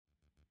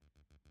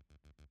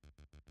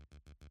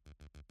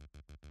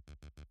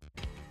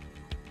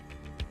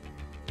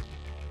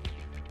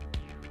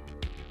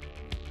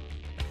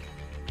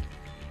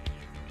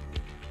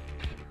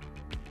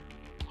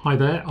Hi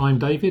there, I'm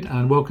David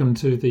and welcome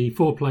to the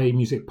 4Play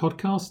Music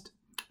Podcast.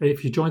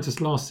 If you joined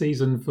us last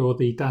season for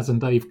the Daz and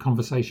Dave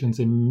Conversations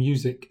in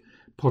Music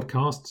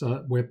podcasts,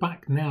 we're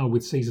back now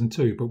with season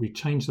 2, but we've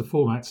changed the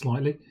format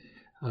slightly.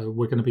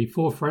 We're going to be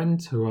 4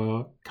 friends who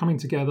are coming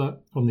together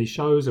on these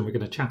shows, and we're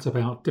going to chat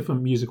about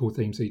different musical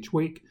themes each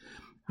week,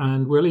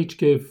 and we'll each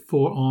give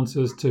 4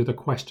 answers to the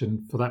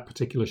question for that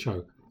particular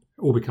show.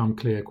 All become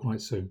clear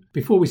quite soon.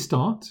 Before we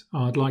start,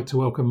 I'd like to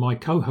welcome my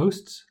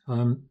co-hosts,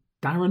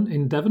 Darren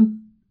in Devon.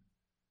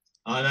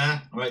 Hi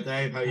there. All right,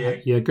 Dave. How are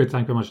you? Yeah, good.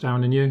 Thank you very much,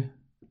 Darren. And you?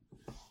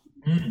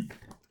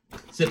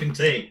 Sipping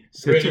tea.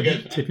 Really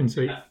good. Sipping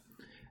tea.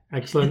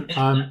 Excellent.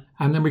 And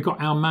then we've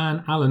got our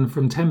man Alan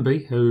from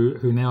Tenby,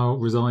 who now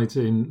resides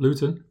in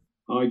Luton.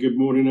 Hi, good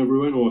morning,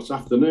 everyone. Or it's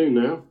afternoon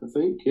now, I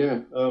think. Yeah.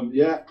 I'm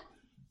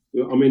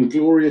in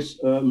glorious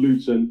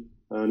Luton,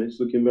 and it's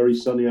looking very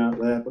sunny out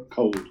there, but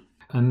cold.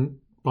 And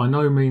by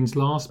no means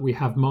last, we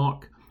have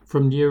Mark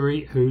from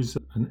Newry, who's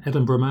an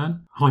Edinburgh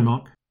man. Hi,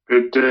 Mark.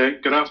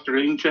 Good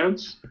afternoon,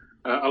 gents.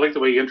 I like the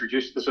way you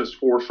introduced this as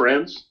 4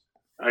 friends.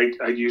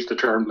 I'd use the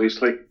term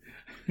loosely,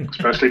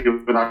 especially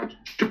with that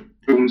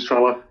Jones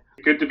fella.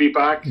 Good to be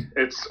back.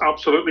 It's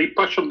absolutely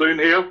pushing down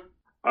here.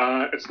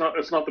 It's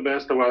not the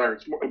best of weather.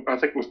 I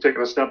think we've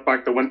taken a step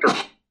back to winter,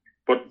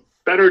 but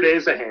better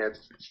days ahead.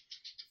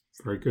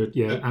 Very good.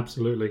 Yeah,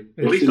 absolutely.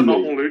 At least I'm not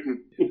in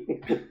Luton.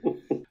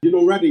 You're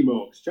already,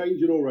 Mark. It's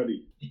changing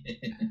already.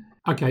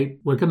 Okay,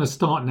 we're going to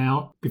start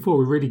now. Before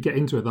we really get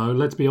into it, though,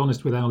 let's be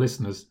honest with our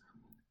listeners.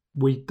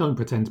 We don't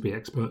pretend to be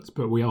experts,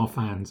 but we are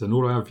fans, and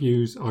all our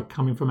views are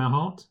coming from our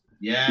heart.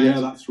 Yeah,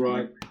 that's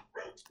right.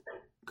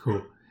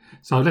 Cool.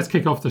 So let's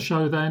kick off the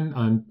show then.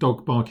 And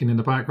dog barking in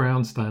the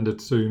background,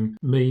 standard Zoom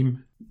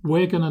meme.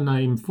 We're going to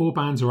name 4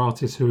 bands or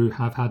artists who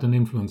have had an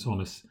influence on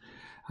us.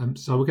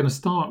 So we're going to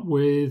start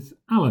with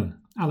Alan.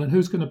 Alan,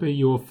 who's going to be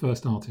your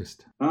first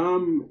artist?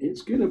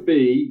 It's going to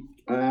be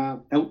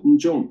Elton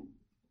John.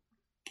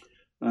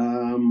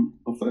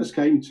 I first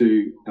came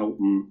to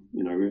Elton,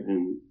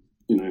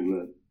 in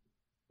the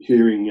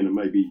hearing,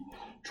 maybe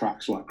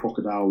tracks like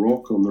Crocodile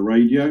Rock on the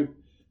radio.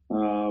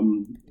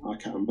 I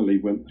can't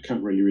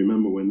really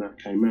remember when that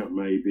came out.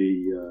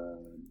 Maybe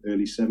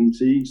early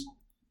 70s.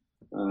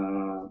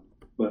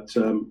 But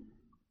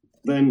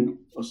then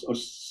I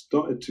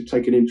started to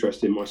take an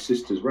interest in my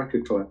sister's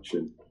record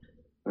collection,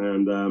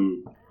 and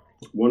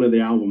one of the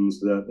albums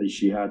that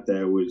she had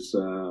there was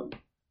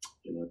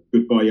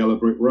Goodbye Yellow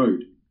Brick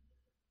Road.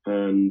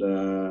 And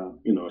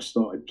I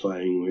started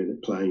playing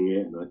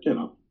it,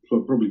 and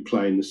probably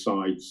playing the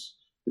sides,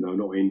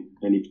 not in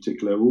any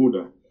particular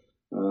order.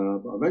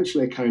 But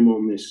eventually, I came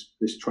on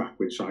this track,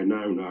 which I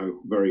now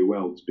know very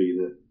well to be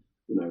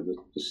the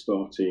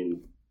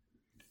starting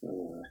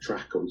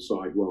track on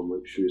side 1,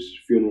 which was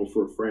 "Funeral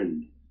for a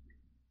Friend,"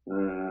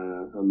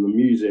 and the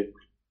music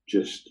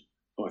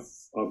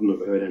I've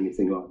never heard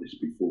anything like this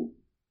before.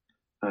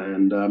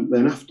 And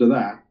then after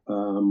that,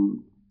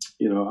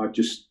 I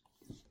just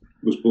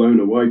was blown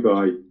away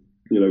by,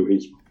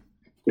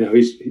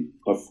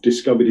 I've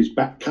discovered his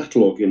back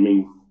catalogue. I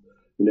mean,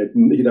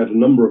 he'd had a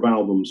number of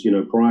albums,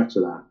 prior to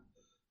that.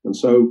 And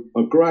so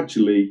I've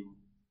gradually,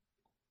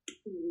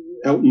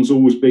 Elton's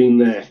always been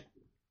there.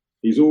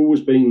 He's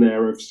always been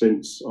there ever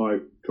since I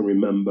can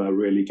remember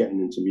really getting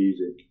into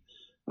music.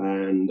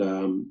 And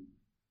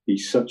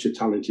he's such a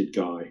talented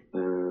guy.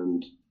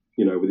 And,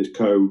 with his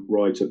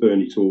co-writer,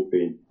 Bernie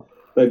Taupin,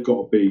 they've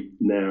got to be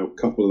now a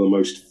couple of the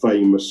most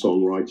famous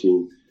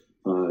songwriting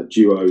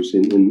duos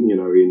in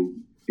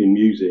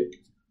music,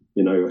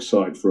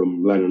 aside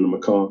from Lennon and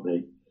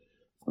McCartney.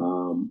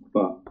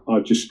 But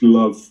I just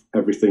love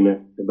everything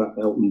that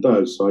Elton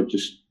does. I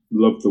just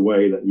love the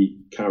way that he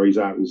carries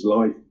out his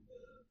life.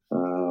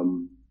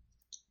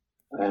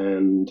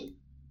 And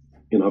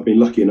I've been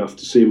lucky enough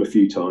to see him a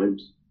few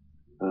times,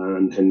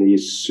 and he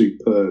is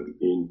superb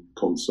in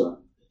concert.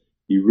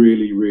 He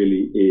really,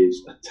 really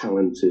is a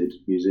talented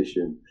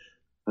musician.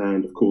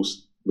 And of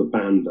course, the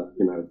band that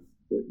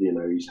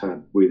he's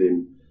had with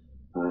him,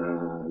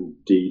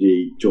 Dee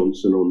Dee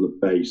Johnson on the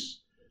bass,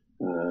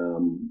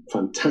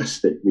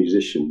 fantastic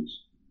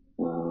musicians,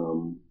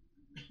 and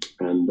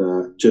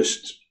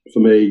just for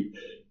me,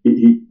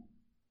 he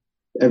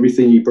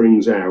everything he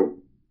brings out,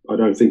 I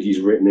don't think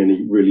he's written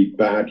any really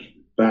bad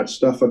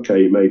stuff.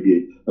 Okay,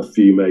 maybe a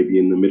few, maybe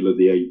in the middle of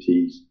the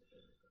 80s,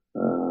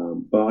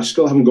 but I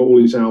still haven't got all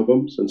his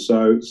albums, and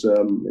so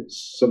it's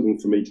something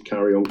for me to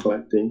carry on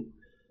collecting.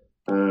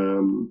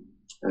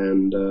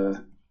 And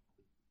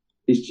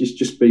he's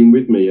just been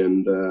with me,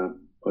 and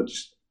I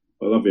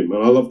love him.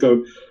 And I love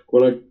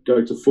when I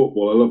go to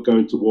football, I love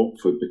going to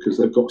Watford because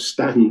they've got a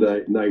stand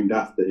named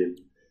after him.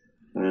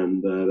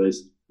 And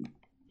there's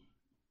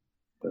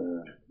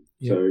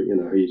so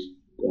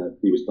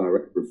he was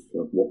director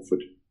of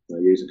Watford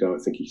years ago. I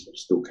think he's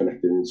still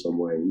connected in some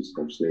way. He's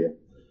obviously a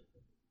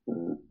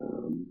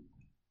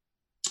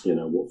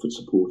Watford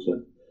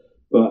supporter,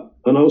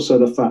 and also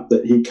the fact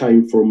that he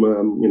came from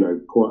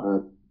quite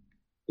a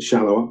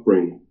shallow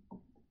upbringing,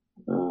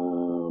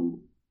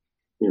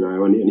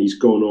 and he's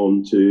gone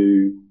on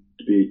to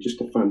to be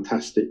just a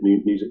fantastic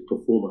music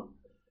performer.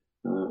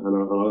 And I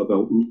love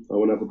Elton. I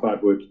won't have a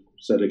bad word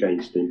said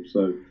against him.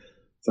 So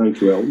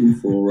thank you, Elton,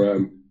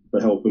 for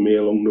helping me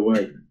along the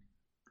way.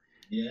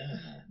 Yeah.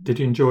 Did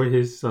you enjoy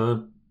his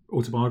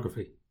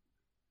autobiography?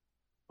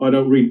 I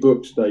don't read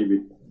books,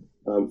 David.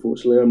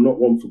 Unfortunately, I'm not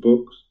one for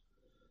books.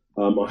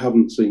 I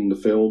haven't seen the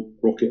film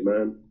Rocket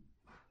Man.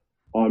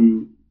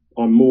 I'm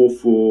more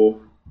for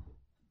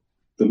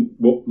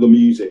the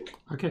music.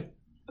 Okay.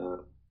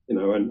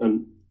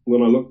 And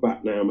when I look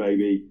back now,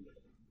 maybe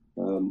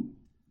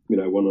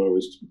when I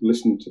was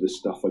listening to this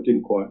stuff, I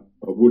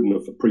wouldn't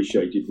have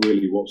appreciated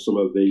really what some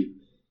of the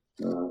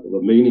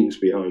meanings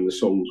behind the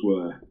songs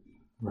were,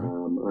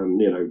 right.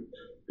 And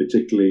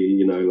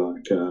particularly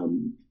like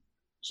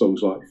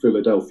songs like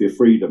Philadelphia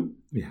Freedom.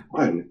 Yeah,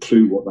 I hadn't a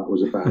clue what that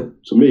was about.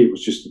 To me, it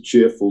was just a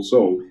cheerful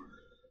song.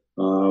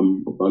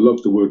 I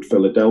love the word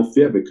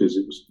Philadelphia because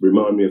it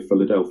reminded me of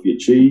Philadelphia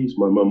cheese.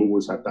 My mum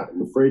always had that in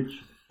the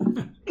fridge.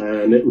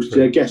 And it was,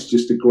 I guess,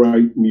 just a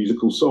great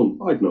musical song.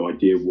 I had no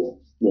idea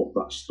what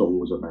that song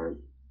was about.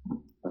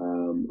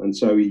 And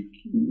so he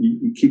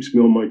keeps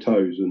me on my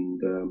toes,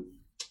 and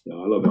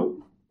I love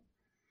Elton.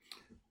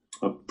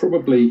 I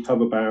probably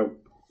have about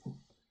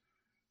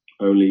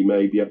only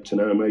maybe up to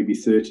now, maybe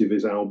 30 of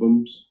his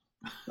albums.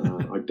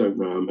 I don't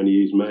know how many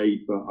he's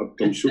made, but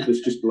I'm sure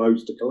there's just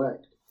loads to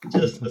collect.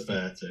 Just the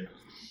 30.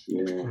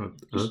 Yeah,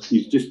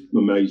 he's just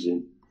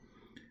amazing.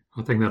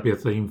 I think that'd be a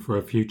theme for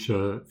a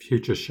future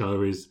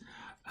show is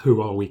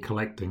who are we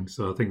collecting?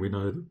 So I think we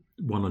know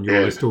one on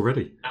your list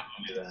already.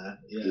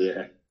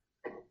 Yeah.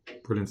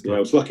 Brilliant stuff. Yeah, I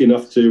was lucky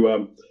enough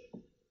to.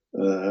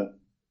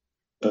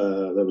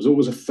 There was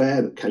always a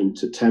fair that came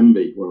to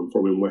Tenby, where I'm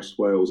from in West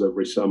Wales,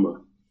 every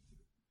summer,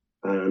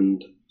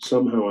 and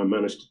somehow I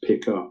managed to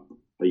pick up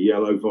a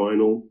yellow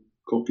vinyl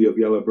copy of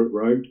Yellow Brick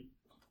Road.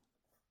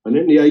 And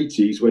in the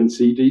 80s, when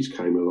CDs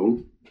came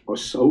along, I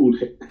sold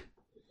it.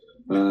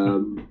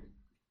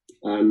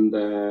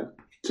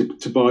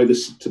 To buy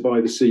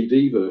the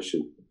CD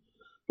version.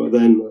 But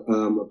then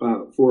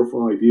about 4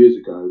 or 5 years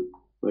ago,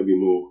 maybe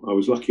more, I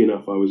was lucky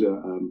enough. I was at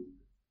a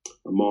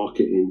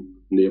market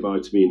nearby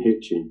to me in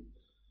Hitchin,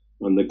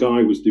 and the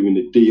guy was doing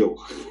a deal.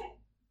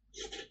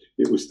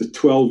 It was the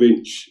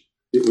 12-inch.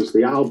 It was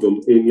the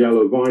album in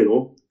yellow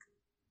vinyl,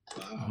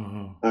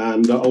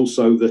 and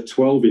also the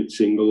 12-inch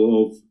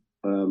single of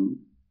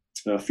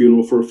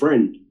 "Funeral for a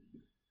Friend,"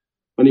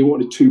 and he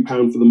wanted £2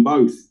 for them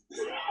both.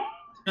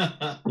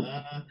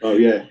 Oh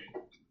yeah,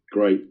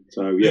 great.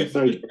 So yeah,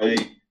 thank you.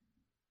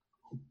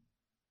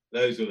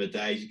 Those were the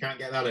days. You can't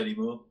get that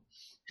anymore.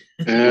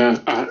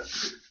 I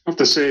have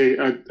to say,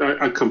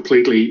 I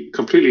completely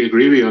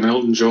agree with you on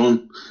Elton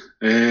John.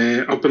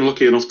 I've been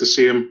lucky enough to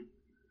see him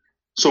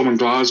some in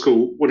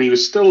Glasgow when he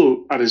was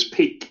still at his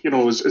peak.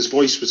 His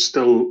voice was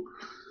still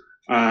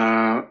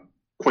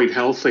quite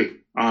healthy,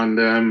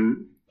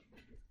 and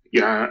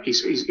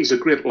he's a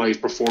great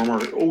live performer.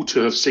 To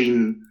have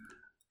seen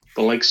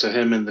the likes of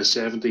him in the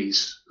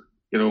 70s,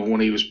 when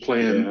he was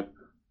playing,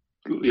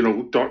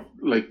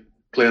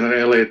 playing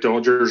at LA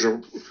Dodgers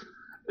or,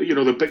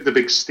 the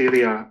big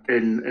stadia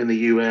in the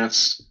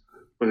US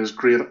with his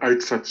great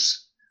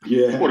outfits.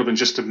 Yeah, would have been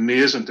just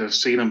amazing to have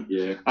seen him.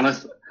 Yeah, and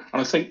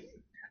I think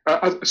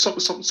some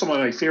of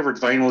my favourite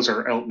vinyls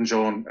are Elton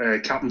John.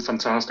 Captain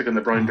Fantastic and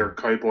the Brown Dirt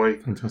Cowboy.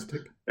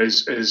 Fantastic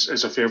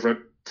is a favourite,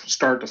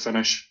 start to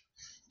finish.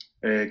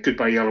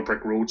 Goodbye Yellow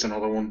Brick Road's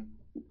another one.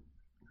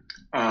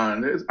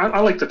 And I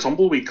like the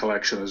Tumbleweed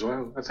collection as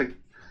well. I think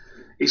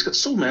he's got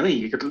so many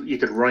you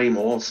could rhyme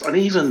off. And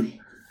even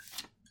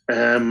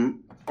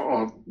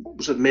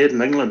was it Made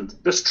in England?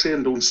 This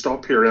Train Don't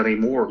Stop Here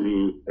Anymore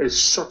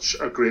is such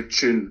a great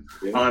tune.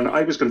 Yeah. And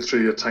I was going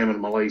through a time in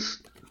my life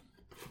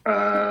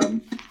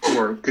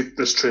where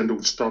This Train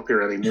Don't Stop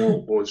Here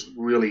Anymore was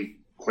really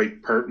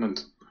quite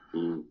pertinent.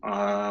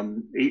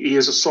 He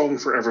has a song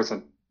for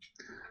everything.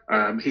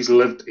 He's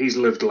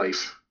lived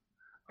life,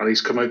 and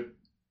he's come out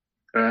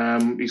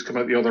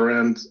the other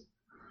end,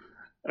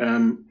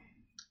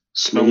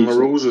 smelling the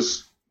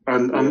roses,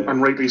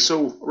 and rightly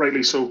so.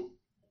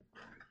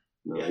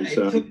 Yeah,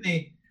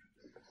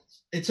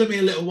 it took me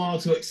a little while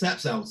to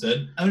accept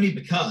Elton, only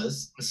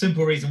because the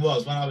simple reason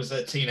was when I was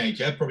a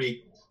teenager,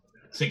 probably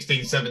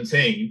 16,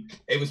 17,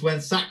 it was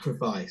when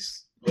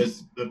Sacrifice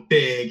was the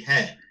big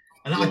hit.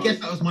 And I guess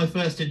that was my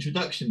first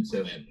introduction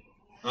to him.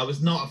 I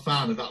was not a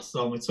fan of that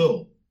song at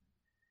all.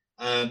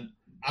 And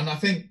I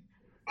think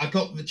I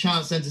got the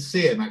chance then to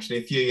see him actually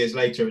a few years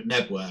later at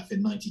Nebworth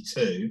in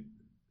 92.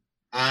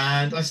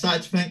 And I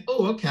started to think,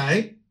 oh,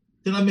 okay,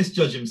 did I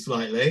misjudge him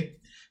slightly?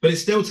 But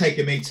it's still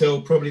taken me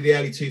till probably the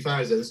early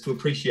 2000s to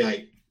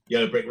appreciate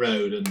Yellow Brick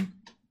Road. And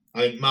I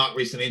think Mark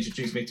recently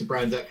introduced me to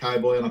Brown Dirt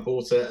Cowboy, and I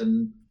bought it.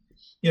 And,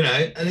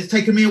 and it's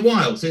taken me a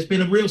while. So it's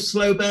been a real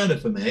slow burner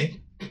for me.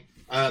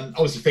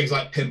 Obviously, things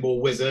like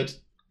Pinball Wizard,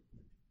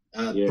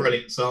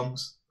 brilliant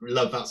songs.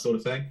 Love that sort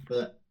of thing.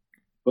 But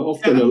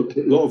often a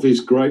lot of his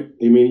great,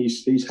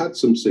 he's had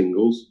some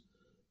singles,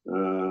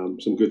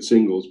 some good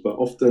singles, but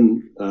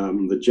often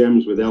the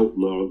gems with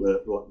Elton are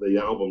the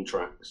album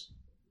tracks.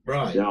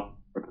 Right. Yeah,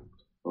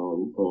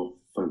 are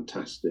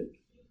fantastic.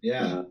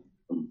 Yeah.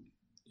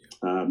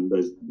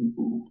 There's,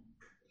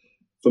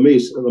 for me,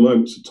 at the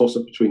moment, it's a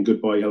toss-up between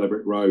Goodbye Yellow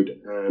Brick Road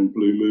and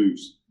Blue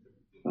Moves.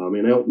 I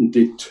mean, Elton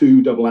did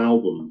 2 double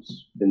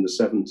albums in the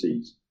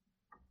 70s.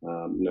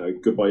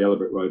 Goodbye Yellow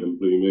Brick Road and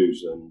Blue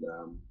Moves, and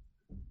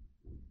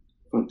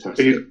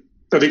fantastic.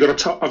 Have you got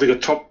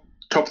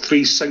top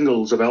 3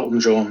 singles of Elton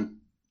John?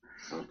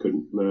 I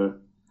couldn't.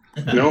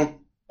 No.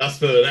 That's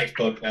for the next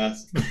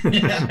podcast.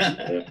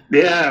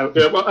 Yeah.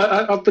 Well,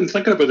 I've been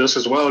thinking about this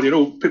as well.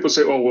 People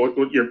say, "Oh,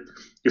 what your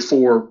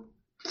 4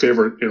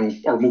 favorite,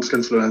 or most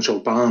influential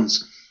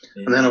bands?"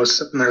 Yeah. And then I was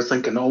sitting there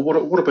thinking, "Oh, what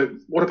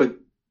about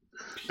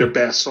their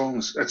best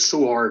songs?" It's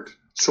so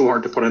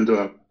hard to put into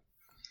it.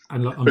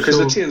 And look, because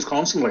it changes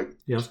constantly.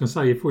 Yeah, I was going to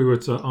say, if we were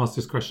to ask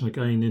this question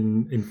again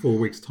in 4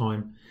 weeks'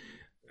 time,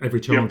 every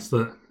chance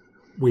that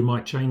we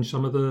might change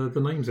some of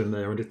the names in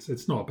there, and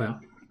it's not about.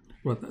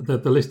 Well,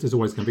 the list is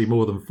always going to be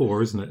more than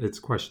 4, isn't it? It's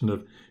a question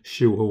of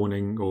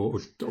shoehorning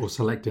or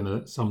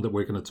selecting some that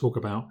we're going to talk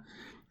about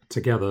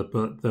together.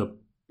 But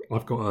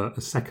I've got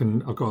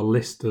a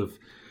list of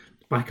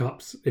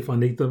backups if I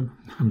need them.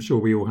 I'm sure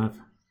we all have.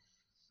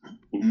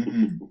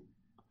 Mm-hmm.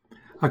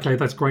 Okay,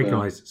 that's great,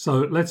 guys. So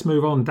let's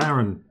move on.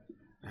 Darren,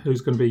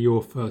 who's going to be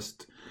your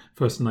first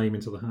name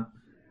into the hat?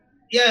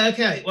 Yeah,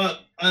 okay. Well,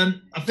 I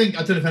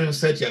don't know if anyone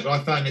said yet, but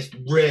I found this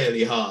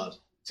really hard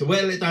to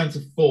whittle it down to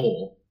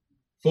 4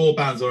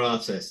 bands or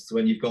artists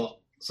when you've got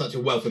such a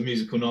wealth of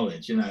musical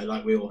knowledge,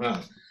 like we all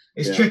have.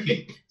 It's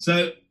tricky.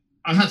 So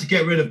I had to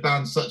get rid of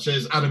bands such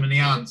as Adam and the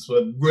Ants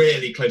were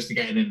really close to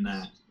getting in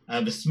there.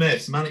 The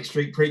Smiths, Manic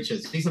Street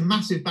Preachers. These are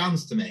massive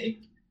bands to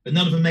me, but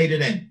none of them made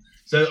it in.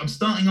 So I'm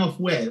starting off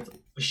with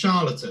the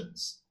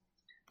Charlatans.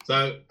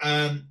 So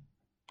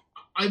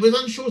I was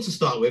unsure to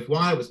start with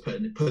why I was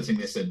putting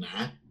this in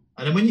there.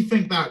 And then when you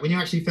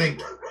actually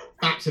think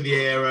back to the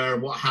era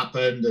and what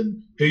happened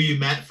and who you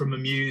met from the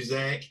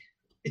music,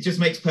 it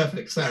just makes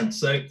perfect sense.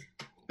 So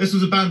this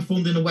was a band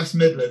formed in the West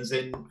Midlands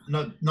in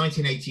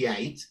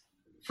 1988,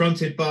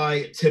 fronted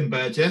by Tim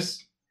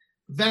Burgess.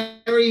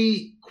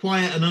 Very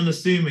quiet and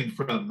unassuming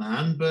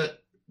frontman,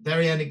 but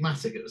very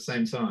enigmatic at the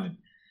same time.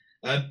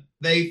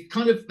 They've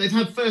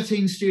had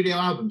 13 studio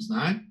albums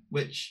now,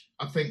 which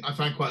I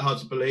found quite hard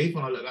to believe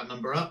when I looked that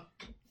number up.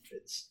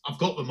 I've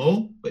got them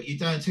all, but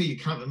until you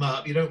count them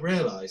up, you don't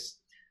realise.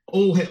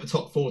 All hit the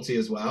top 40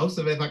 as well,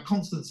 so they've had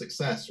constant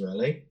success,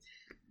 really.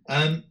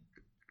 And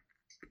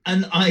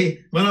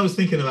when I was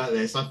thinking about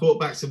this, I thought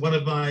back to one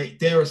of my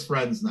dearest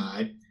friends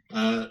now,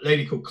 a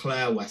lady called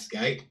Claire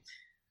Westgate.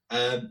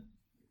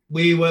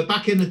 We were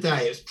back in the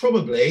day, it was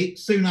probably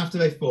soon after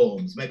they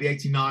formed, maybe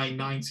 89,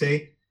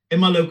 90, in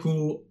my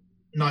local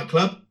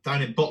nightclub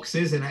down in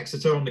Boxes in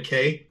Exeter on the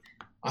Quay.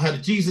 I had a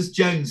Jesus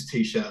Jones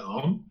t-shirt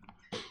on.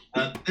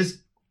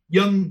 This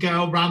young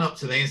girl ran up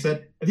to me and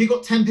said, "Have you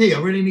got 10p? I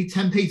really need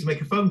 10p to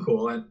make a phone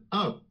call." I went,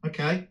 "Oh,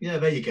 okay. Yeah,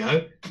 there you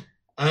go."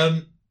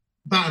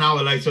 About an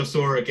hour later, I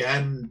saw her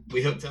again.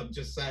 We hooked up and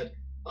just said,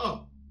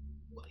 "Oh,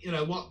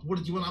 what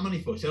did you want that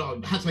money for?" She said, "Oh,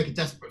 I had to make a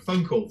desperate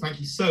phone call. Thank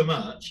you so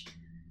much."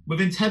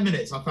 Within 10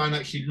 minutes, I found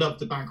out she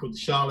loved a band called The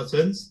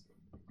Charlatans.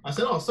 I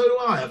said, "Oh, so do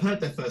I. I've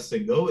heard their first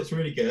single. It's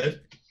really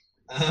good."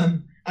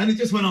 And it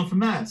just went on from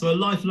there. So a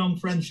lifelong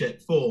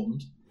friendship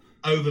formed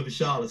over The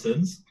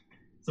Charlatans.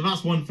 So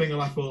that's one thing that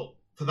I thought,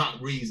 for that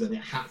reason,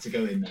 it had to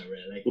go in there,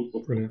 really.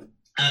 Brilliant.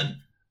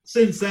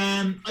 Since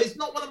then, it's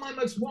not one of my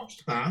most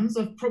watched bands.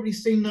 I've probably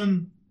seen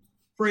them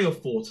 3 or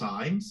 4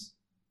 times.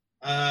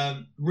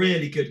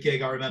 Really good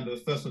gig. I remember the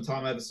first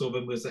time I ever saw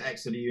them was at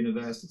Exeter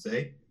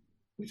University,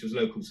 which was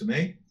local to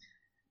me.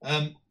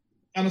 And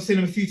I've seen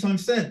them a few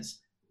times since.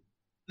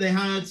 They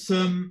had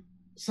some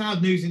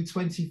sad news in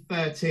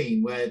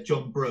 2013 where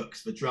John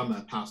Brooks, the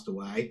drummer, passed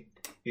away.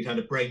 He'd had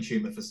a brain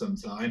tumour for some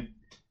time.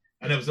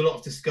 And there was a lot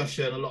of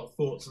discussion, a lot of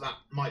thoughts that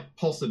might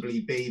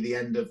possibly be the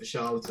end of The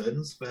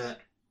Charlatans,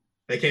 but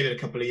they gave it a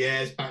couple of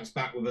years, bounced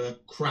back with a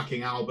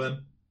cracking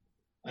album,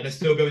 and they're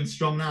still going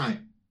strong now.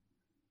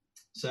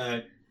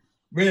 So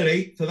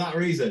really, for that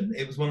reason,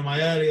 it was one of my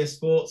earliest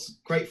thoughts.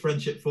 Great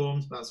friendship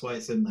formed. That's why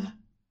it's in there.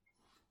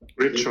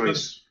 Great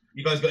choice.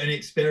 You guys got any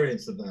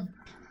experience of them?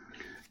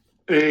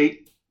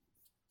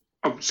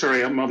 I'm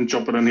sorry, I'm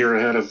jumping in here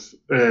ahead of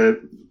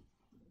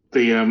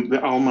the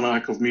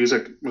almanac of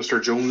music, Mr.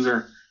 Jones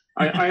there.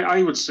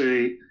 I would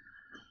say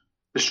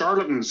the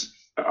Charlatans,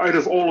 out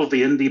of all of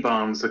the indie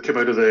bands that came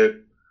out of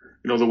the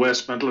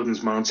West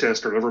Midlands,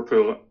 Manchester,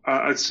 Liverpool,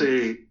 I'd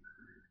say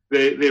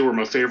they were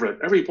my favourite.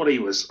 Everybody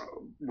was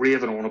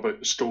raving on about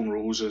the Stone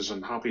Roses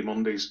and Happy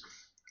Mondays.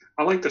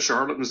 I liked the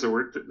Charlatans. There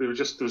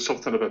was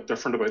something a bit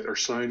different about their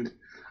sound.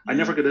 I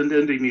never got into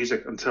indie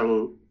music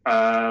until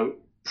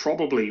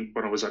probably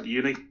when I was at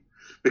uni,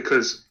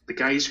 because the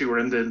guys who were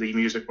into indie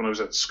music when I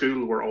was at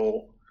school were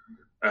all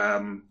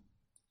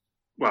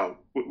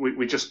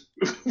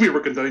we were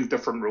going down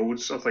different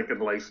roads, I think, in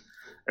life.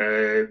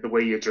 The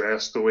way you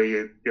dressed, the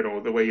way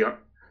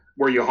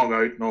where you hung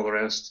out and all the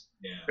rest.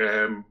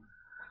 Yeah.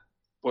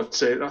 But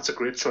that's a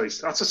great choice.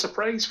 That's a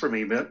surprise for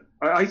me, man.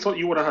 I thought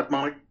you would have had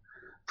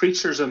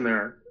Preachers in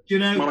there. Do you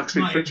know, Monarch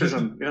Street Mike, Preachers,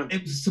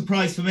 it was a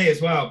surprise for me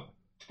as well.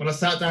 When I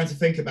sat down to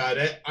think about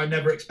it, I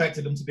never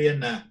expected them to be in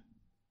there.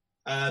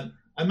 And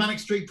Manic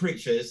Street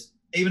Preachers,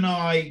 even though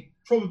I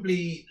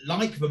probably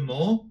like them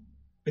more,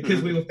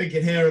 because we were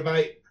thinking here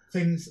about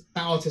things,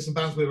 artists and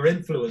bands we were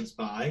influenced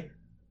by,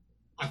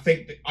 I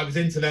think I was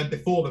into them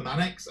before the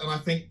Manics, and I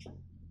think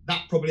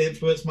that probably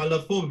influenced my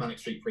love for the Manic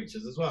Street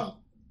Preachers as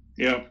well.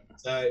 Yeah.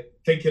 So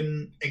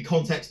thinking in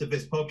context of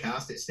this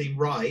podcast, it seemed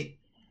right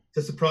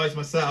to surprise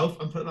myself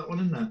and put that one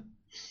in there.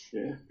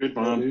 Yeah. Good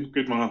man.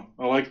 Good man.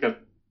 I like it.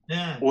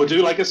 Yeah. Well, I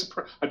do like a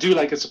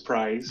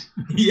surprise.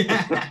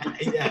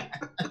 yeah.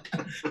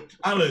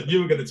 Alan,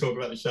 you were going to talk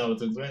about the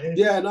Charlatans, weren't you?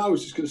 Yeah, no, I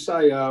was just going to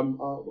say,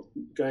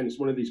 again, it's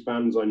one of these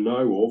bands I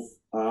know of,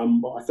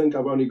 but I think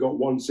I've only got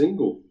one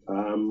single,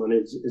 and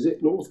is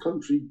it North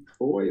Country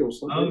Boy or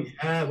something? Oh,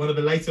 yeah, one of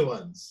the later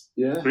ones.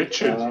 Yeah,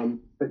 Richard.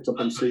 Picked up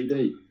on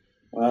CD.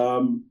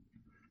 I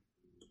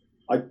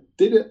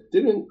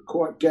didn't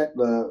quite get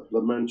the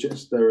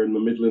Manchester and the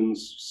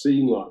Midlands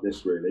scene like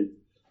this, really.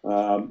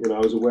 I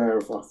was aware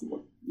of like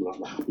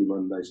the Happy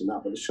Mondays and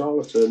that, but the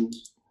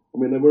Charlatans, I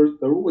mean,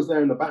 they're always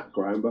there in the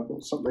background, but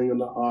not something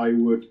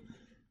that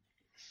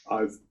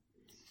I've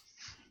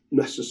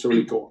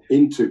necessarily got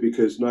into,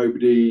 because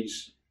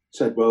nobody's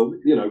said, well,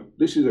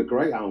 this is a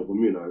great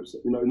album.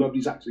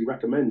 Nobody's actually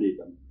recommended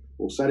them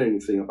or said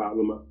anything about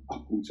them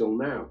up until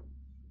now.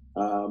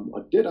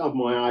 I did have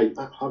my eye.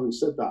 Having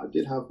said that, I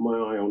did have my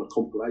eye on a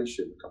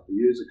compilation a couple of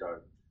years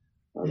ago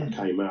that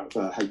came out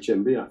for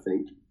HMV, I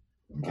think.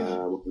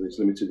 One of these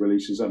limited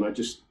releases, and I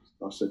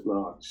said,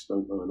 no, I just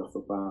don't know enough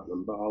about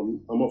them. But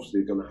I'm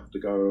obviously going to have to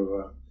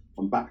go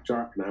on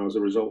backtrack now as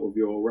a result of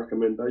your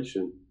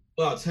recommendation.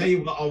 Well, I'll tell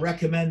you what, I'll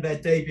recommend their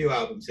debut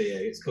album to you.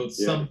 It's called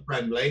Some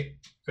Friendly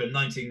from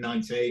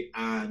 1990,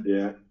 and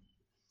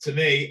to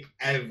me,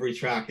 every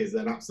track is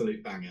an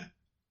absolute banger.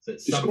 So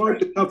it's describe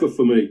the cover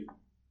for me.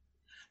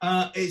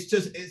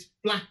 It's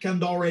black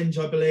and orange,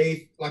 I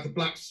believe, like a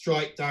black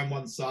stripe down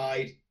one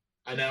side,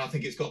 and then I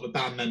think it's got the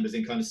band members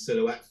in kind of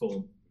silhouette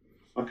form.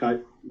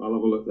 Okay, I'll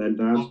have a look then,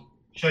 Dan. I'll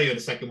show you in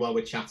a second while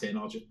we're chatting.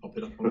 I'll just pop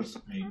it up on the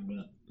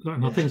screen.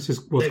 And I think this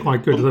is what's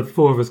quite good. The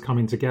four of us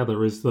coming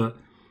together is that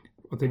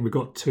I think we've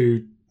got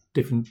two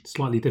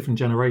slightly different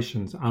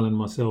generations. Alan,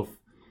 myself,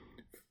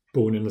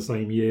 born in the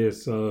same year,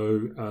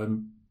 so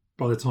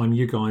by the time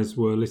you guys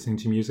were listening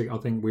to music, I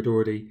think we'd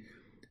already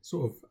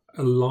sort of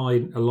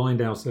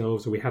aligned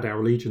ourselves, or we had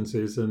our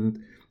allegiances,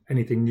 and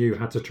anything new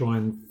had to try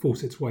and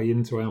force its way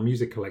into our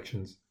music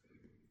collections.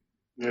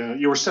 Yeah,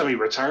 you were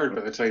semi-retired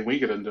by the time we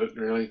get into it,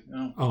 really.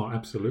 Oh,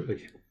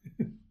 absolutely.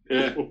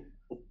 Yeah.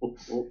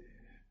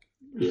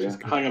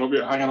 Hanging up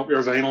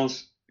your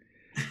vinyls.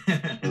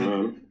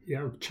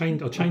 Yeah,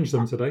 I changed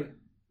them today.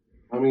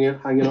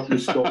 Hanging up your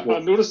Scott. I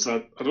noticed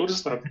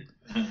that.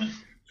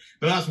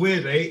 But that's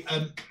weirdly,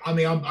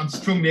 I'm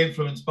strongly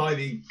influenced by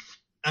the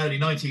early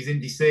 90s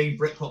indie scene,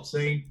 Britpop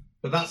scene,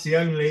 but that's the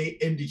only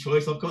indie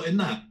choice I've got in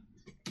there,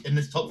 in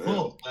this top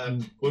four.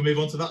 We'll move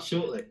on to that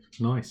shortly.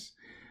 Nice.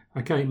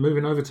 Okay,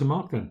 moving over to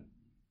Mark then.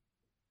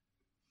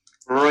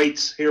 Right,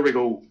 here we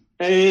go.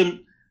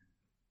 The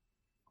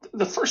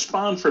first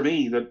band for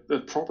me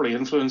that properly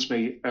influenced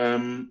me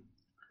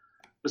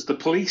was The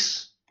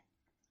Police.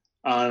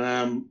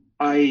 And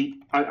I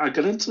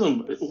got into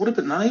them. It would have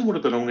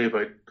been only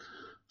about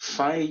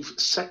 5,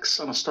 6,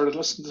 and I started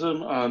listening to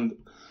them,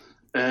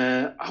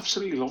 and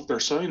absolutely loved their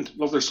sound.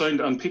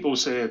 And people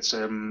say it's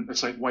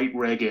like white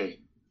reggae.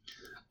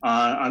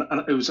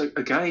 And it was a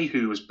guy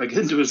who was big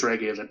into his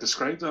reggae that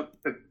described that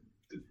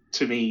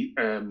to me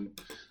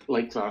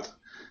like that.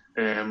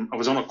 I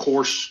was on a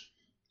course.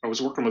 I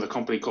was working with a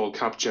company called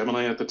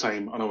Capgemini at the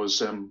time, and I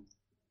was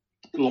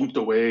lumped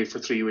away for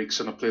 3 weeks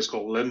in a place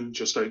called Lynn,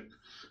 just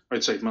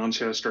outside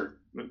Manchester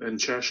in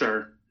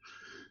Cheshire.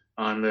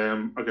 And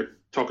I got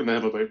talking to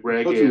him about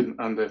reggae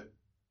and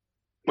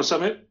what's that,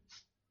 mate?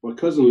 My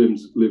cousin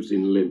lives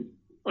in Lynn.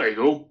 There you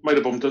go. Might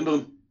have bumped into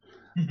them.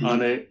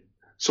 And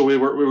so we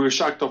were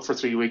shacked up for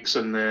 3 weeks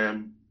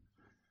and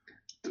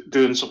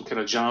doing some kind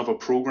of Java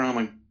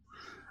programming.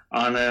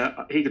 And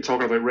he could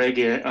talk about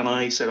reggae, and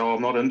I said, "Oh,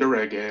 I'm not into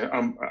reggae."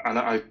 And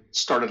I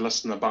started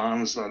listening to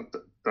bands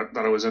that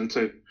I was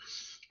into.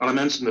 And I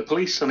mentioned The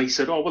Police, and he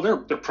said, "Oh, well,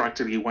 they're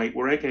practically white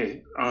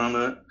reggae."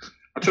 And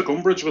I took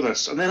umbrage with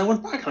this, and then I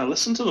went back and I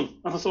listened to them,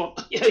 and I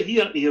thought, "Yeah,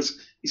 he's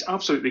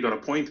absolutely got a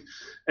point."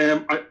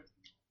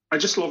 I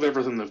just love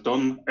everything they've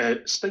done.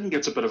 Sting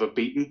gets a bit of a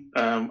beating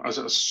as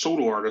a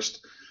solo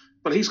artist,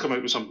 but he's come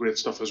out with some great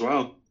stuff as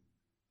well.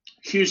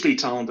 Hugely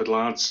talented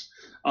lads.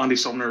 Andy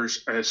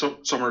Summers,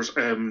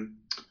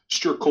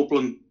 Stuart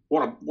Copeland.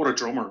 What a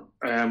drummer.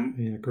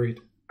 Yeah, agreed.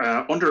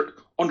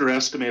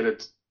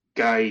 Underestimated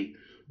guy,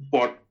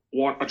 but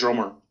what a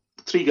drummer.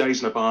 3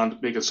 guys in a band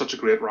making such a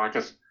great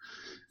racket.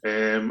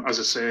 As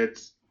I said,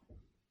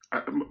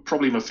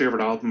 probably my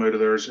favourite album out of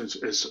theirs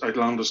is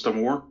Outlandish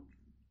D'Amour.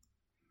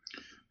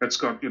 It's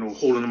got,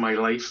 Holding in My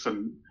Life,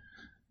 and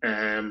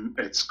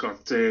it's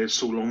got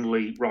So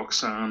Lonely,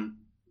 Roxanne,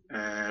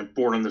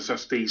 Born in the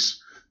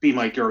 50s, Be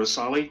My Girl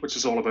Sally, which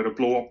is all about a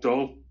blow-up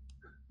doll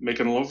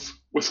making love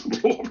with a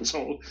blow-up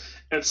doll.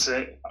 It's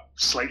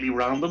slightly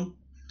random.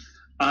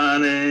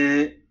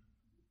 And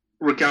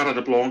Regatta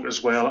de Blanc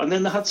as well. And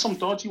then they had some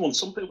dodgy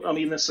ones.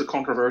 This is a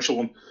controversial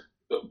one.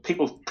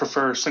 People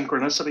prefer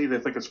Synchronicity. They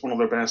think it's one of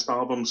their best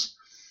albums.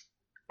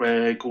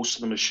 Ghost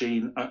of the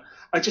Machine.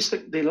 I just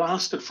think they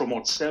lasted from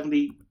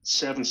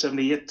 77,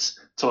 78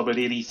 till about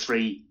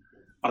 83.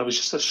 And it was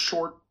just a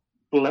short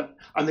blip.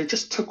 And they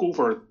just took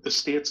over the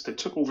States. They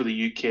took over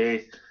the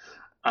UK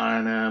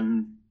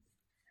and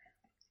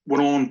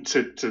went on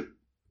to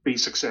be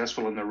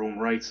successful in their own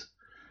right.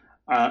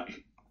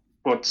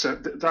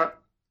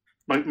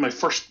 My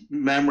first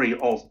memory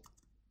of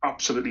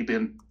absolutely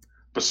being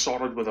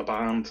besotted with a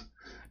band,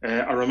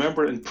 I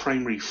remember in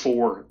primary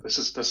 4. This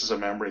is a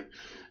memory.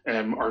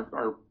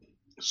 Our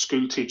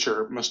school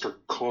teacher, Mr.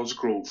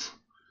 Cosgrove,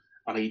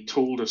 and he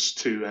told us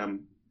to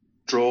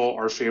draw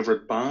our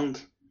favourite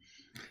band.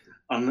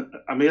 And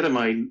a mate of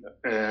mine,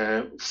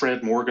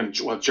 Fred Morgan,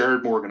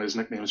 Jared Morgan, his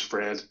nickname is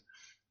Fred.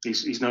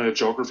 He's now a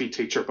geography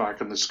teacher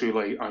back in the school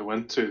I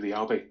went to, the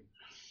Abbey.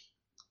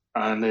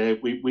 And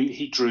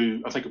he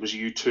drew, I think it was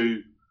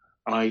U2,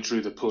 and I drew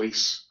the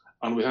Police.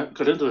 And we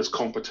got into this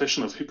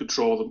competition of who could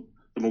draw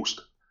the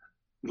most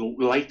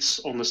lights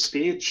on the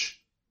stage.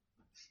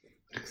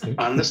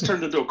 And this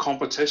turned into a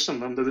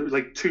competition, and there were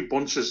like two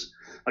bunches,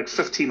 like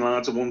 15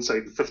 lads on one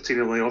side and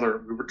 15 on the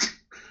other. We were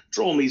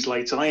drawing these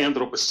lights, and I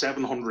ended up with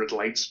 700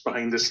 lights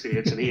behind the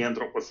stage, and he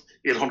ended up with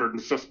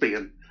 850,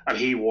 and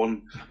he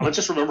won. And I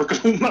just remember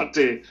going home that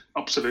day,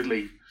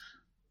 absolutely,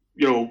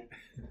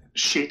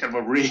 shaking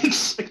with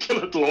rage. I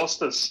could have lost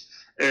this.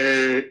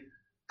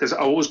 Because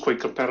I was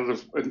quite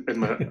competitive in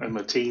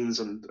my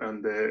teens and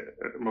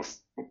my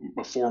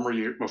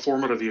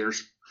formative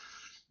years.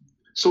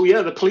 So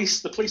yeah, the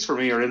police for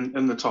me are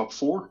in the top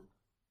 4.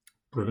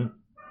 Brilliant.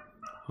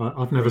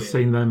 I've never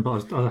seen them,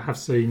 but I have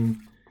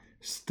seen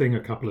Sting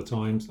a couple of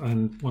times,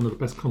 and one of the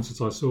best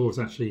concerts I saw was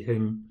actually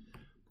him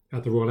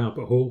at the Royal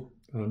Albert Hall.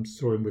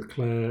 Saw him with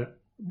Claire.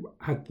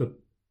 Had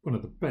one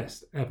of the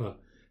best ever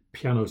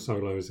piano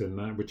solos in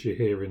that, which you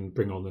hear in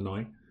Bring On the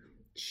Night.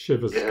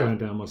 Shivers going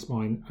down my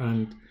spine,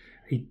 and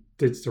he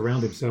did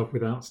surround himself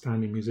with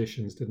outstanding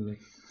musicians, didn't he?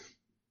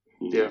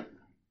 Yeah,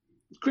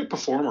 great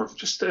performer.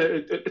 Just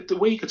the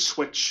way he could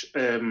switch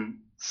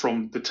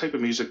from the type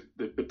of music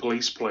that the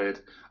Police played,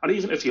 and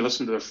even if you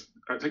listen to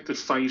I think the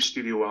 5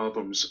 studio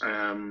albums,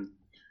 and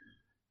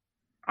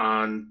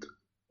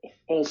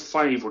all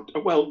 5 were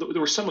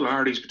there were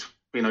similarities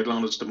between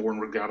Outlandish de Moore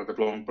and Regatta de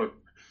Blanc, but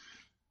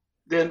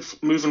then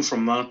moving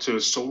from that to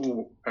his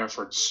solo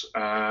efforts,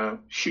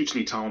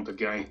 hugely talented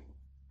guy.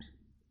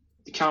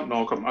 You can't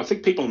knock him. I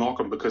think people knock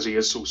him because he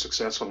is so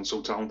successful and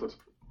so talented.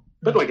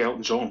 A bit like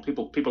Elton John.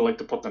 People like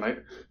to put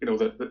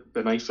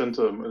the knife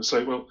into him. It's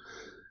like, well,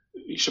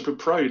 you should be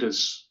proud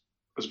as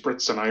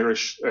Brits and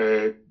Irish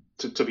to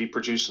be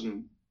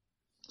producing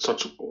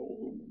such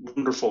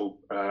wonderful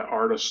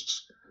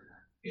artists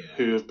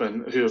who have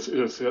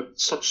had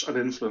such an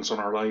influence on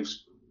our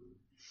lives.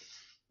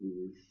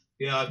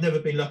 Yeah, I've never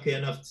been lucky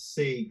enough to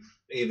see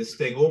either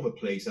Sting or the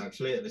Police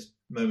actually at this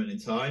moment in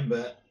time,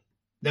 but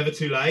never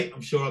too late.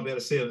 I'm sure I'll be able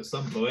to see them at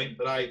some point.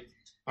 But I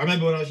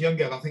remember when I was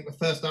younger, I think the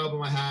first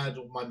album I had,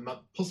 or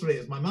possibly it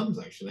was my mum's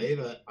actually,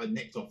 that I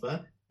nicked off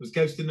her, was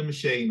Ghost in the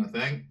Machine, I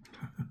think.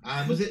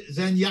 And was it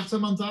Zenyatta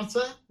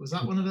Mandata? Was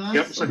that one of those?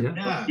 Yep. So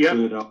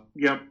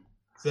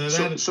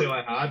they're the two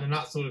I had, and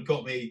that sort of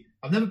got me.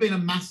 I've never been a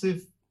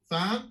massive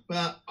fan,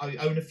 but I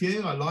own a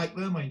few. I like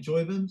them. I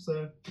enjoy them.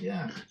 So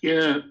yeah.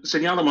 Yeah,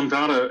 Zenyatta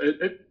Mandata.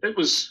 It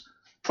was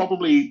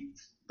probably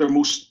their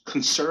most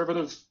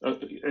conservative.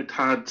 It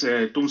had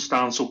 "Don't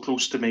Stand So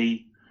Close to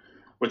Me,"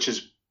 which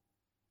is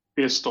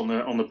based on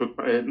the book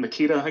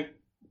Nikita, I think,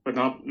 by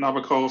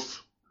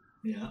Nabokov.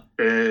 Yeah.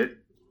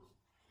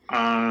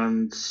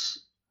 And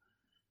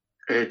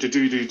do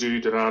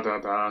da da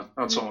da.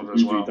 That's on it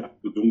as well.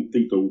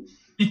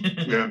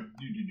 Yeah.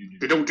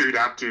 They don't do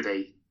that, do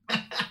they?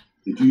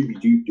 We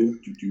could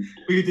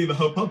do the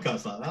whole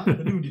podcast like that.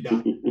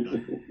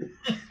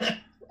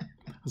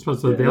 I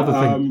suppose the other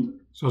thing.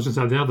 So I was going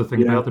to say the other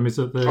thing about them is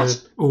that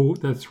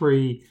they're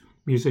 3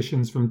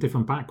 musicians from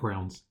different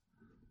backgrounds.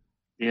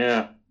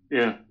 Yeah.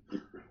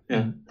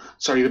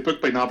 Sorry, the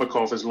book by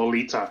Nabokov is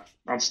Lolita.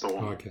 That's the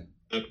one. Okay.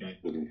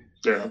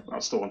 Yeah,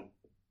 that's the one.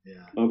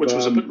 Yeah. Which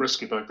was a bit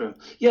risky back then.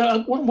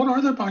 Yeah. What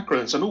are their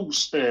backgrounds? I know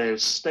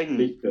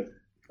Sting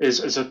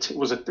was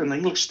an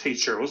English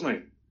teacher, wasn't he?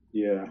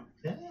 Yeah.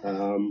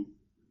 I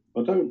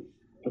don't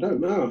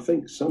know. I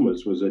think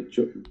Summers was a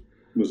jobbing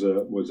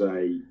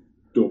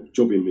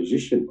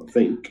musician, I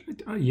think.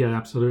 Yeah,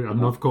 absolutely. I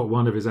mean, I've got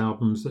one of his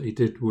albums that he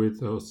did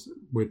with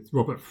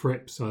Robert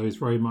Fripp, so he's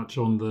very much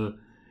on the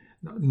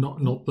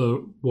not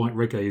the white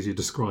reggae as you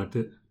described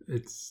it.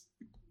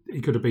 He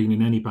could have been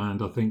in any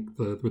band, I think,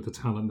 with the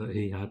talent that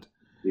he had.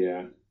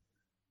 Yeah.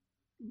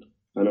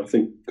 And I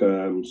think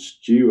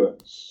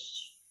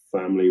Stewart's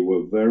family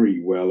were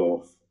very well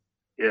off.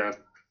 Yeah.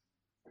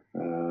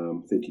 I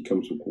think he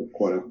comes from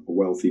quite a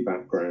wealthy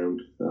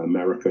background,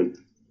 American.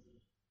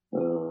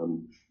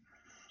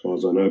 as far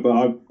as I know.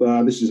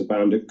 But this is a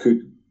band that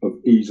could have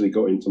easily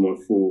got into my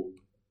four.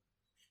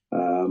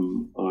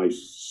 I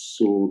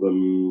saw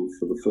them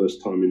for the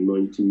first time in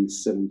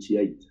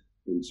 1978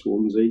 in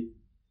Swansea,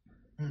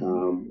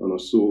 and I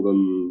saw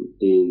them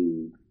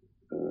in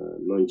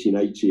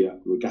 1980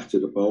 at Regatta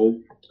de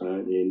Bowl,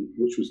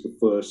 which was the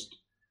first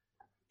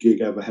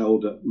gig ever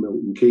held at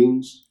Milton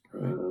Keynes.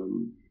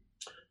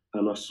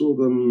 And I saw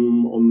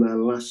them on their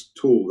last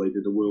tour. They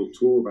did a world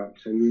tour about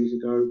 10 years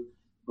ago,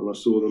 and I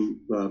saw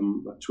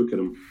them at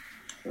Twickenham.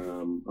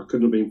 I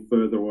couldn't have been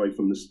further away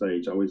from the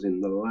stage. I was in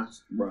the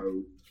last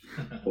row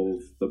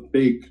of the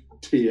big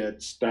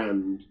tiered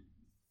stand,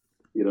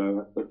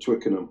 at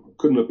Twickenham.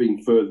 Couldn't have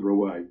been further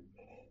away,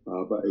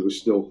 but it was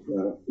still,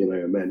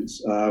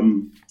 immense. I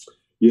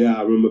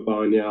remember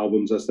buying the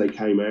albums as they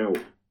came out,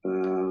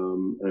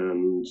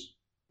 and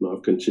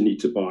I've continued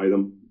to buy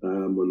them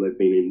when they've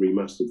been in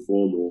remastered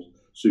form or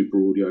super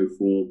audio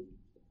form.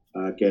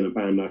 Again, a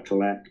band I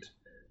collect.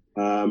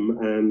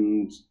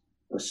 And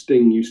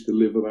Sting used to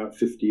live about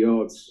 50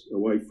 yards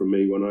away from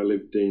me when I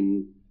lived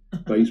in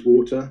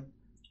Bayswater.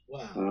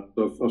 Wow.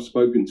 I've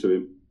spoken to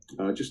him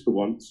just the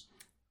once.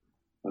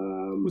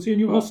 Was he in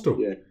your hostel?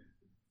 Yeah.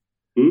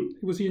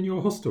 Was he in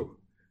your hostel?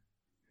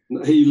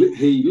 He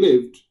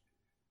lived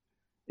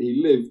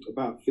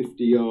about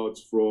 50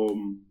 yards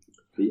from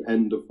the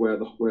end of where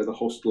the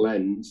hostel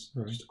ends,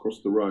 right, just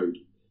across the road.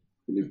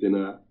 He lived in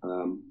a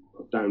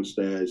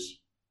downstairs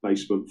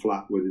basement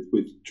flat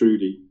with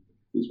Trudy,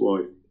 his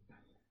wife.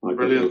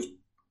 Brilliant.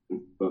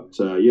 But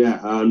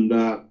and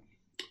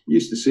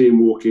used to see him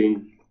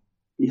walking.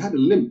 He had a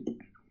limp.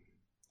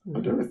 I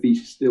don't know if he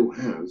still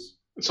has.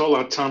 It's all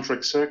that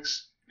tantric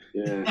sex.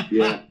 Yeah. He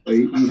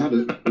had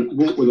a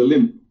walk with a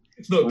limp.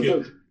 It's not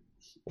good.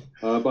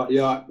 But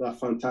yeah, that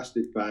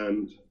fantastic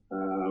band.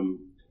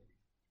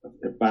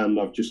 A band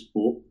I've just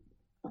bought.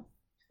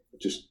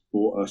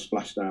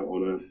 Splashed out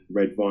on a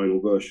red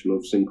vinyl version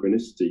of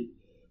Synchronicity,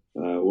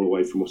 all the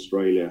way from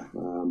Australia.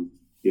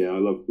 I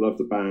love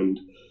the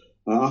band.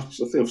 I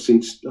think I've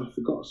seen. I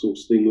forgot I saw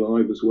Sting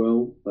live as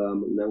well.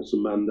 Nelson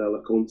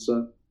Mandela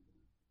concert.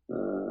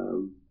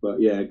 But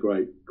yeah,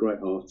 great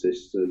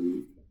artist,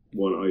 and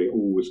one I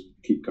always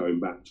keep going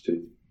back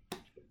to.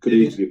 Could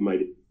easily have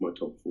made it my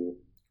top four.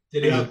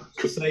 Did he have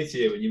to say to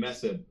you when you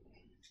met him?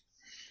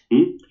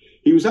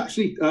 He was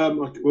actually. I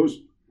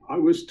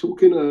was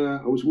talking.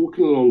 I was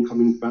walking along,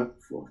 coming back.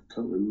 I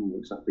can't remember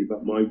exactly,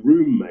 but my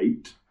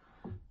roommate.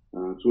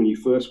 So when you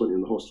first went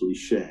in the hostel, you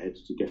shared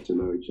to get to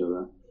know each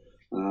other.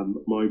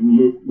 My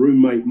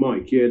roommate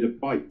Mike, he had a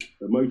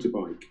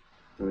motorbike,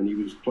 and he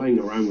was playing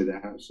around with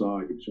it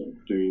outside,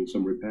 doing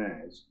some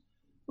repairs.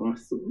 And I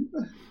thought,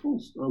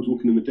 I was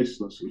walking in the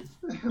distance. I said,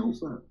 "What the hell's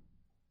that?"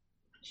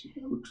 I said,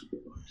 "That looks a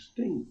bit like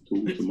Sting."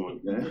 Talking to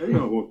Mike there. And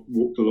I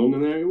walked along,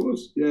 and there he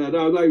was. Yeah,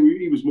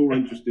 he was more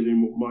interested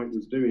in what Mike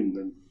was doing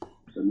than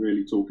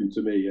really talking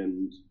to me.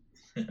 And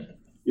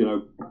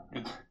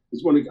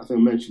it's one. I think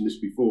I mentioned this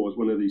before. It's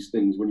one of these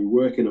things when you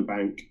work in a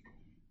bank,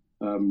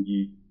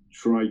 you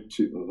try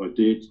to, as I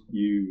did,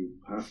 you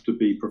have to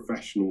be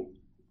professional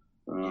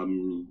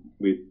in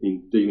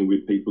dealing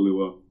with people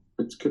who are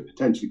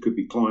potentially could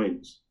be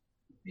clients.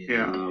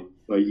 Yeah.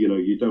 So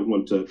you don't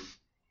want to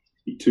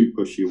be too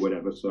pushy or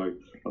whatever. So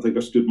I think I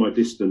stood my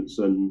distance,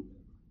 and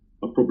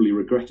I probably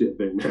regret it a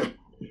bit now.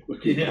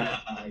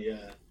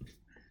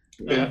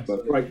 Yeah.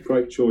 But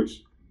great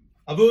choice.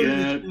 I've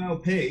ordered the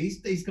LP.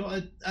 He's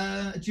got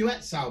a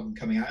duets album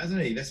coming out,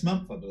 hasn't he? This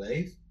month, I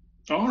believe.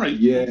 All right.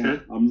 Yeah,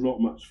 okay. I'm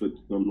not much for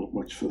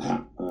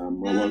that.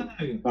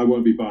 I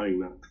won't be buying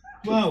that.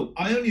 Well,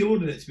 I only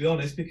ordered it, to be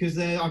honest, because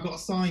I got a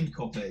signed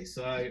copy,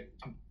 so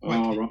I'm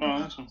quite keen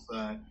on that. So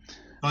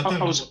I don't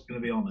know what's going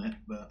to be on it,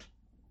 but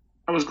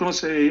I was going to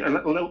say a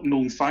little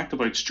known fact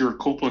about Stuart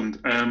Copeland.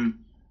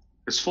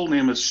 His full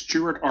name is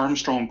Stuart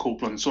Armstrong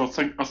Copeland. So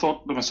I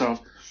thought to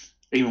myself,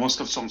 he must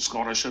have some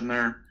Scottish in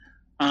there.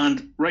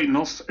 And right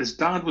enough, his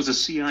dad was a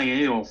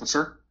CIA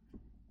officer,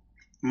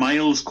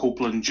 Miles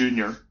Copeland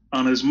Jr.,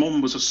 and his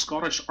mum was a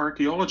Scottish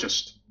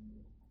archaeologist.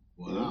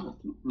 wow.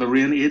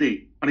 Lorraine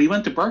Eadie. And he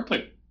went to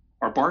Berkeley,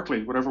 or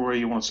Barclay, whatever way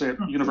you want to say it,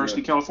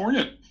 University of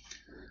California.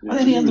 And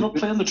then he ended up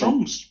playing the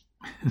drums.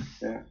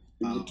 Yeah,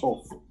 he was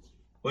tough.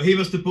 Well, he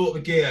must have bought the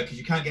gear, because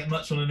you can't get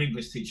much on an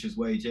English teacher's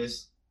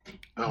wages.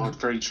 Oh,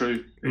 very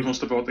true. He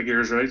must have bought the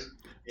gears right.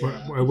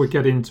 Yeah. We'll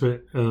get into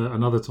it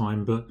another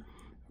time, but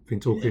I've been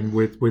talking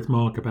with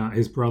Mark about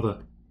his brother,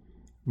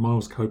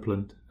 Miles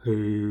Copeland,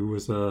 who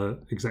was a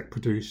exec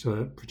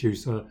producer,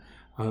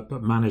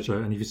 but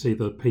manager. And if you see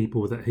the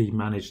people that he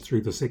managed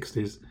through the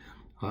 60s,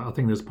 I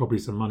think there's probably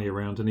some money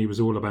around. And he was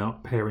all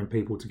about pairing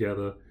people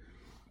together,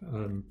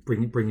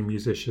 bringing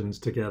musicians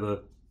together.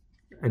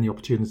 Any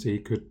opportunity he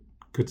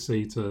could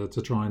see to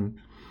try and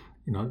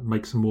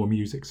make some more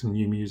music, some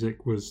new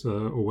music was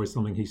always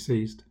something he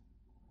seized.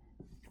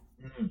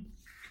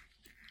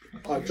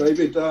 All right,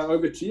 David,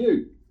 over to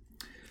you.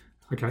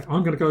 Okay,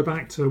 I'm going to go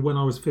back to when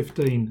I was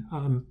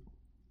 15.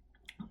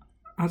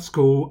 At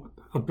school,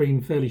 I've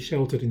been fairly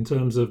sheltered in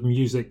terms of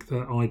music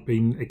that I'd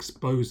been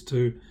exposed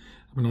to.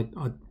 I mean,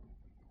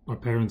 my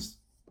parents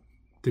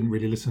didn't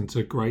really listen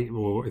to great,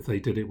 or if they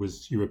did, it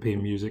was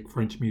European music,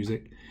 French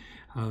music.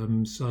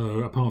 So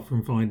apart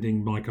from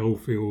finding Mike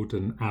Oldfield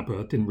and ABBA,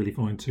 I didn't really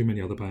find too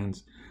many other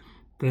bands.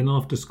 Then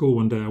after school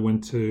one day, I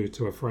went to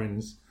a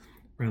friend's,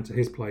 round to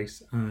his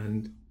place,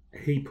 and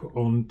he put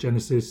on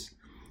Genesis,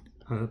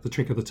 The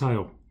Trick of the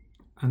Tail.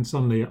 And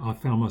suddenly I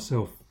found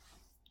myself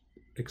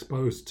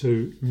exposed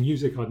to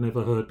music I'd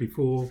never heard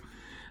before.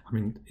 I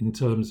mean, in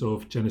terms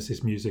of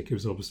Genesis music, it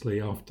was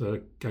obviously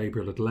after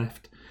Gabriel had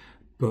left,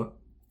 but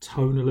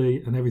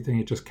tonally and everything,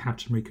 it just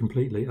captured me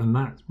completely. And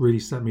that really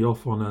set me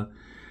off on a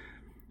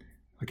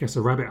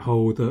rabbit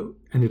hole that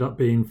ended up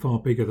being far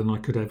bigger than I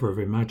could ever have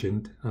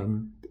imagined.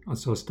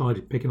 So I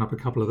started picking up a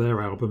couple of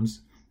their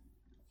albums.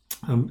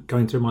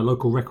 Going to my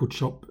local record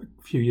shop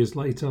a few years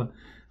later,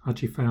 I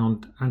actually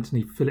found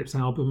Anthony Phillips'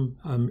 album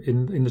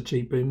in the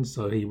cheap bins.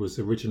 So he was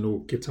the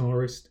original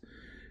guitarist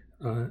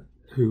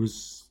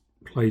who's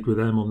played with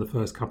them on the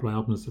first couple of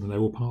albums, and they're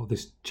all part of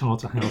this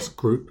Charterhouse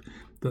group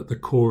that the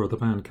core of the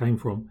band came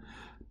from.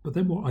 But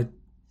then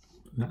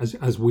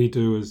as we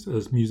do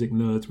as music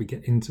nerds, we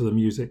get into the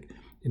music.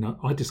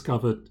 I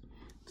discovered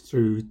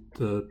through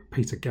the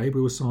Peter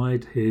Gabriel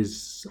side,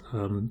 his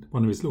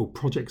one of his little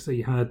projects that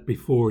he had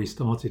before he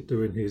started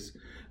doing his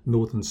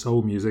Northern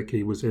Soul music.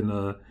 He was in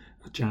a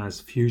jazz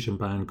fusion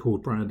band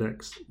called Brand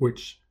X,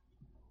 which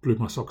blew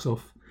my socks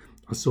off.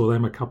 I saw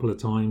them a couple of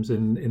times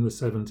in the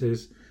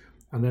 70s.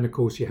 And then, of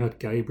course, you had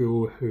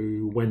Gabriel,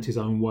 who went his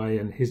own way,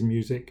 and his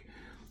music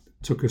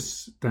took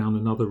us down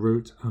another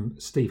route.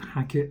 Steve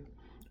Hackett,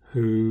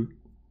 who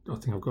I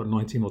think I've got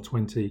 19 or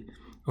 20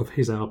 of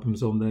his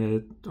albums on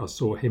there. I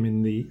saw him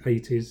in the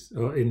 80s,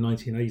 in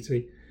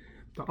 1980.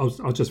 But I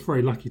was just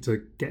very lucky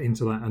to get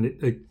into that, and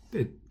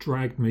it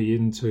dragged me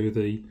into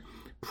the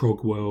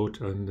prog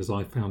world, and as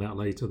I found out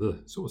later, the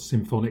sort of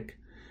symphonic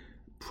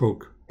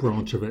prog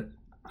branch of it.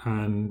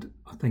 And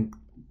I think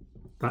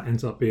that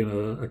ends up being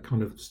a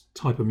kind of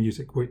type of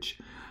music which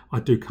I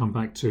do come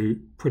back to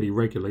pretty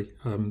regularly.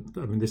 I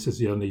mean, this is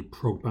the only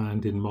prog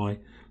band in my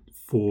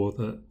four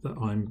that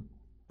I'm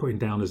putting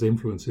down as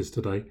influences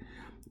today.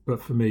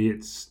 But for me,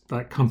 it's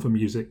that comfort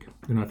music.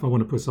 If I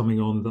want to put something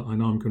on that I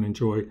know I'm going to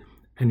enjoy,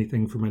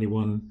 anything from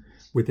anyone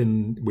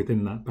within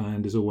that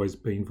band has always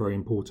been very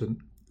important.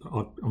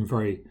 I'm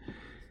very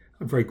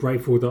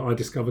grateful that I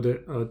discovered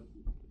it.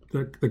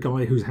 The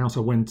guy whose house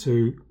I went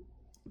to,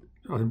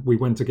 we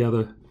went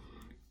together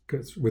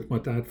with my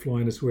dad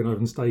flying us. We went over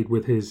and stayed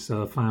with his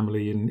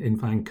family in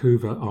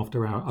Vancouver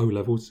after our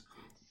O-levels,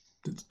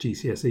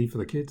 GCSE for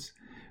the kids.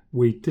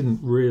 We didn't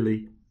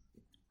really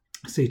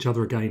see each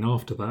other again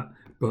after that,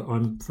 but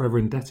I'm forever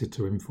indebted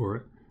to him for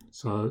it.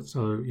 So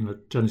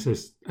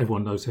Genesis,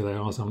 everyone knows who they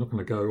are, so I'm not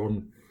going to go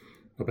on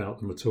about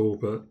them at all,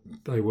 but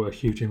they were a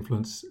huge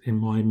influence in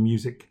my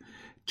music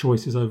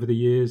choices over the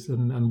years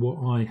and what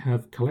I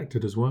have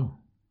collected as well.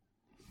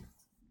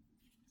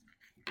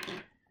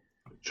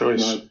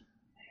 Choice.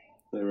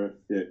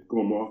 Yeah, go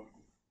on, Mark.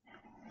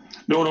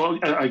 No,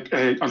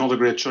 another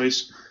great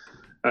choice.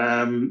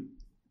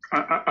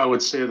 I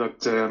would say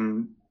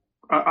that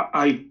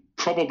I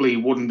probably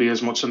wouldn't be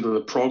as much into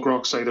the prog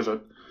rock side of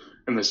it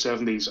in the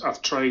 70s.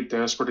 I've tried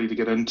desperately to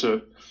get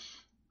into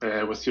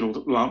it with,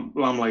 Lamb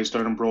Lies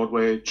Down on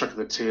Broadway, Trick of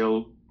the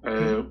Tail,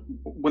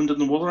 Wind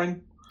and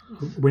Wuthering.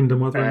 Wind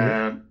and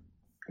Wuthering.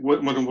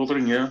 Wind and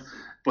Wuthering, yeah.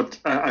 But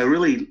I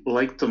really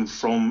liked them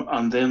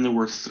and then there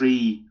were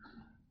three,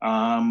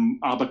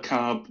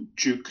 Abacab,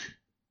 Duke.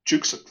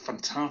 Duke's a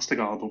fantastic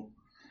album.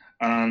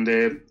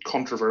 And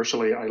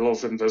controversially, I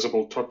love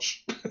Invisible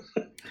Touch.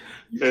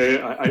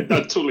 I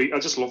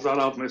just love that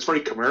album. It's very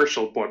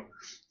commercial, but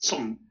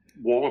some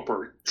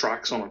walloper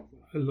tracks on it.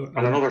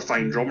 And another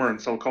fine drummer in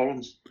Phil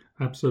Collins.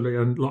 Absolutely.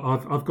 And look,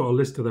 I've got a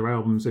list of their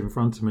albums in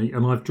front of me,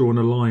 and I've drawn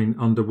a line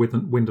under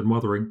Wind and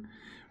Wuthering,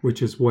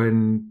 which is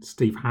when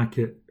Steve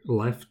Hackett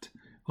left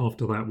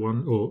after that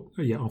one,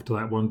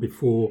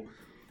 before,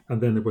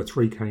 and then there were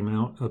three came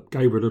out.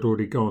 Gabriel had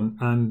already gone,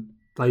 and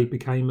they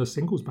became a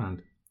singles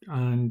band.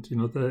 And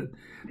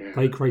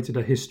they created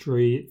a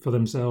history for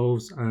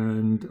themselves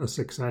and a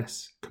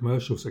success,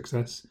 commercial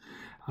success,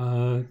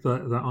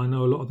 that I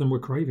know a lot of them were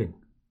craving.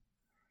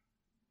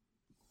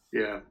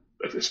 Yeah,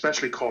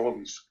 especially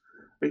Collins.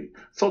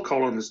 Phil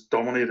Collins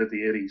dominated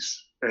the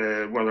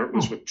 80s, whether it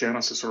was with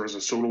Genesis or as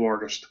a solo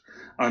artist.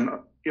 And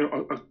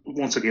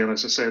once again,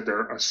 as I said,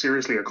 they're a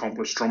seriously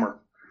accomplished drummer.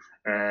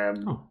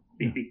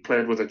 He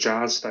played with a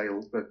jazz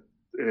style that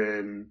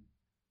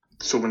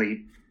so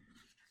many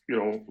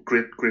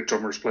great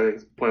drummers play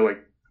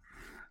like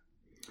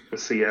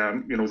with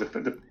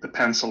the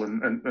pencil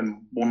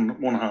in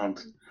one hand.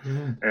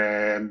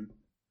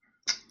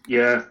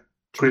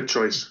 Great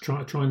choice.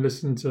 Try and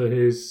listen to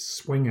his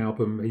swing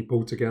album. He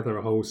pulled together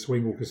a whole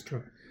swing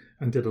orchestra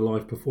and did a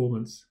live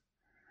performance.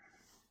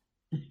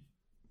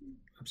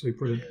 Absolutely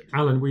brilliant.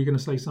 Alan, were you going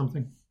to say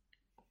something?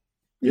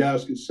 Yeah, I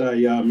was going to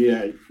say,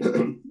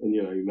 and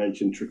you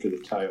mentioned Trick of the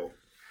Tail.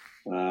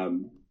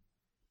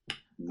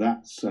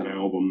 that's an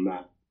album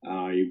that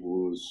I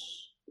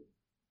was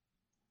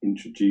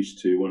introduced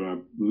to when I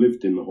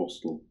lived in the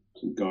hostel.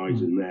 Some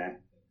guys in there,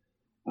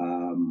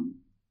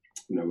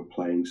 were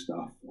playing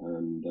stuff,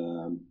 and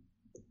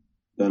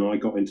then I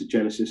got into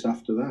Genesis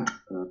after that.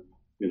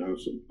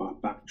 Sort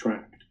of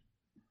backtracked,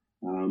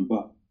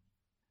 but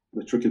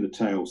the Trick of the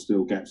Tail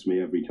still gets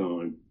me every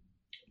time.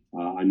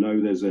 I know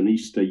there's an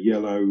Easter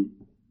Yellow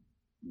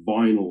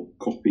vinyl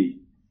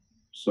copy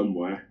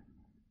somewhere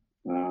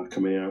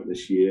coming out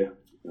this year,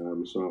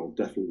 so I'll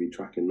definitely be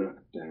tracking that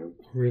down.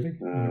 Really?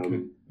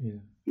 Okay.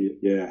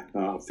 Yeah.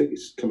 I think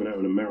it's coming out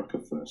in America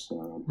first.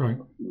 Right.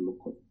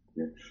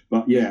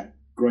 But yeah,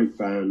 great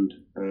band.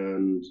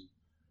 And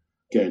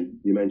again,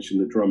 you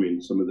mentioned the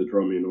drumming. Some of the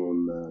drumming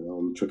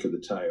on Trick of the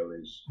Tail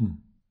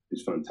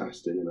is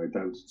fantastic.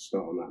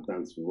 Start on that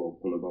dance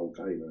on a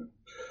volcano.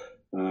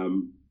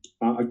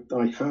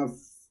 I have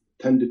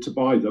tended to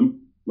buy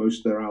them, most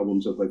of their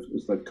albums as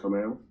they've come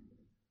out.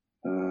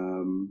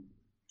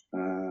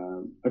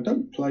 I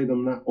don't play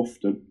them that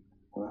often,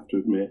 I have to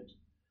admit.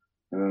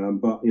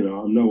 But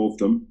I know of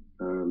them,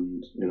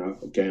 and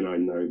again, I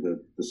know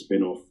the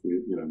spin-off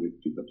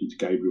with the Peter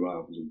Gabriel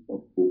albums. I've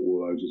bought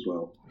all those as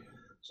well.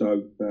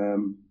 So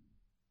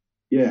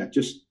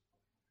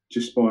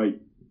just by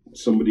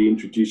somebody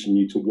introducing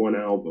you to one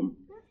album,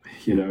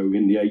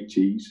 in the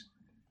 80s,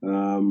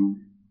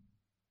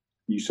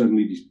 you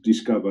suddenly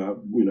discover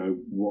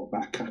what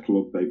back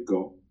catalogue they've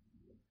got,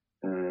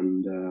 and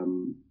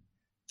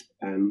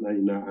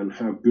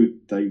how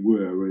good they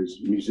were as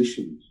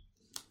musicians.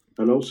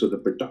 And also the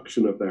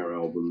production of their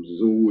albums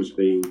has always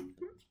been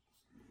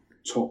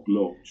top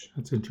notch.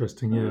 That's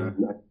interesting,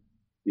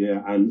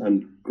 yeah.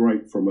 And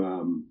great from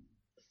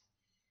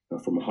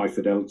a high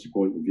fidelity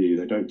point of view.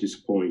 They don't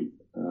disappoint.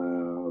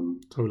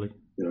 Totally.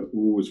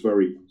 Always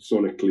very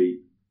sonically,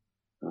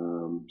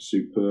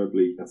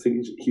 superbly. I think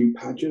it's Hugh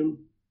Padgham.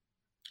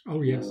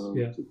 Oh yes,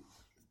 yeah.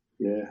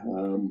 Yeah,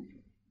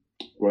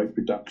 great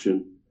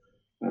production,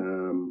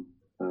 and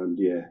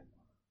yeah,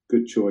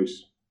 good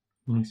choice.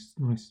 Nice.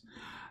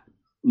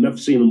 Never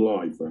seen them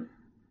live though.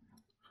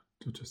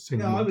 Just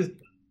seen I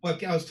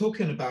was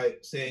talking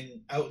about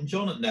seeing Elton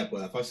John at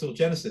Nebworth. I saw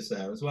Genesis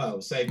there as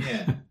well, same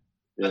year.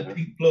 Yeah. And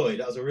Pink Floyd,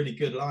 that was a really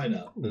good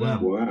lineup.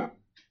 Wow.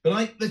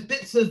 But there's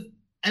bits of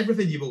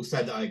everything you've all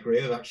said that I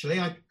agree with, actually.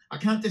 I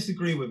can't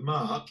disagree with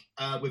Mark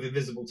with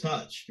Invisible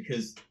Touch,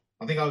 because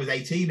I think I was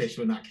 18-ish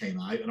when that came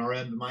out, and I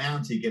remember my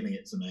auntie giving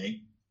it to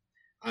me.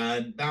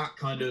 And that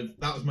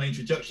was my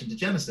introduction to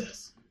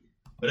Genesis.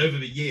 But over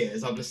the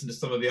years, I've listened to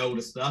some of the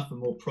older stuff and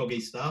more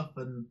proggy stuff,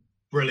 and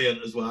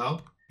brilliant as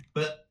well.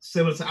 But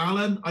similar to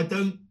Alan, I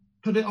don't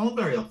put it on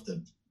very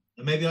often.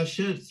 And maybe I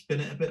should spin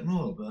it a bit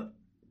more, but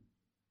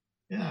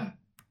yeah.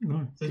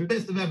 No, so there's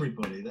bits of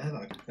everybody there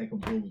that I can take on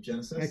board with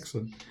Genesis.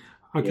 Excellent.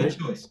 Okay. Good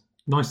choice.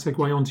 Nice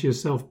segue onto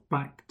yourself.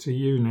 Back to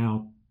you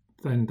now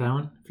then,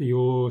 Darren, for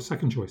your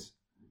second choice.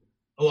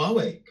 Oh, are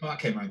we? That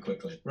came around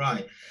quickly.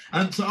 Right.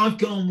 So I've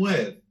gone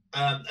with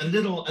a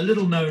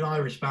little known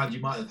Irish band you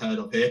might have heard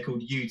of here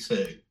called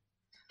U2.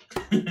 I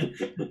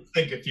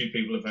think a few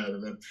people have heard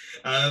of them.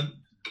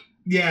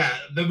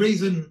 The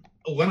reason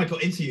when I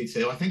got into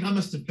U2, I think I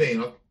must have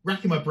been, I'm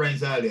racking my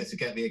brains earlier to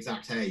get the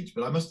exact age,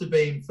 but I must have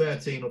been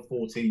 13 or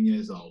 14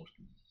 years old.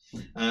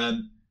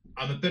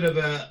 I'm a bit of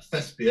a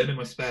thespian in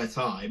my spare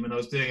time, and I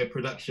was doing a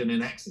production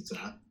in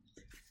Exeter.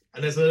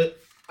 And there's an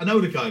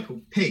older guy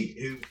called Pete,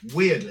 who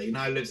weirdly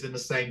now lives in the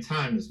same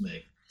town as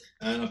me.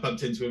 And I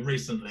bumped into him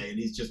recently, and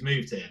he's just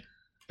moved here.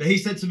 But he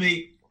said to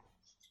me,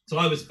 so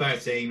I was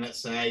 13,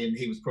 let's say, and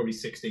he was probably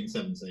 16,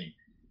 17.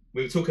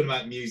 We were talking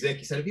about music.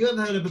 He said, have you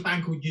ever heard of a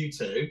band called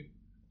U2?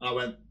 I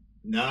went,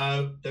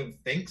 no, don't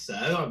think so.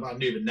 I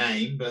knew the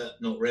name, but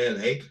not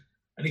really.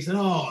 And he said,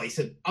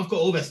 I've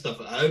got all their stuff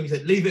at home. He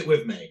said, leave it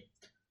with me.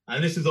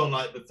 And this is on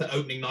like the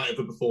opening night of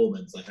a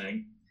performance, I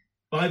think.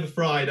 By the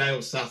Friday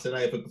or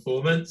Saturday of a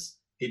performance,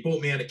 he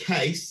brought me in a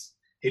case.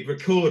 He'd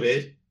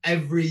recorded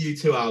every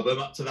U2 album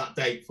up to that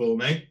date for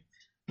me,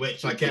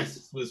 which I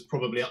guess was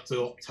probably up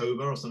to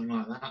October or something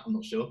like that. I'm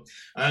not sure.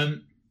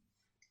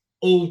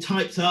 All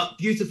typed up,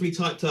 beautifully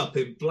typed up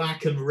in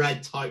black and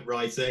red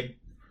typewriting,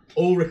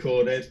 all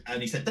recorded.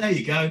 And he said, there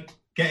you go,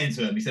 get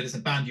into them. He said, it's a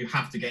band you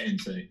have to get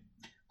into.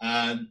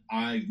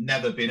 I've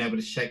never been able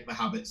to shake the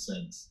habit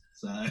since.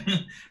 So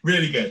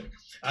really good.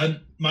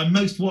 My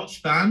most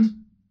watched band,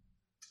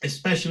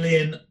 especially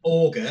in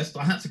August,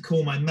 I had to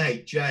call my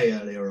mate Jay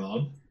earlier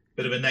on.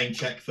 Bit of a name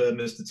check for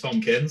Mr.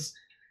 Tompkins.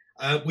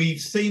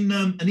 We've seen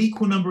them an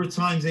equal number of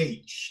times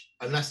each,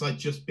 unless I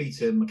just beat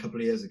him a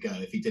couple of years ago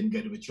if he didn't go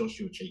to a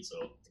Joshua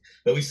Cheetor.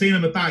 But we've seen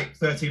them about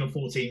 13 or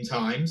 14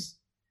 times.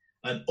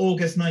 And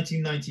August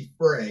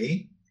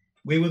 1993,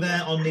 we were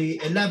there on the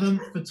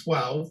 11th, the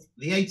 12th,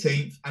 the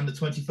 18th, and the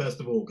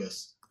 21st of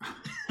August.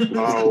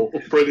 Wow,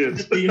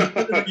 brilliant. Yeah,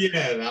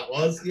 that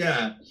was,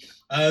 yeah.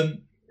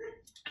 And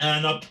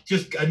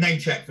just a name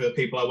check for the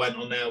people I went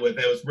on there with.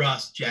 There was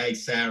Russ, Jay,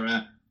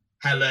 Sarah,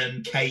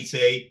 Helen,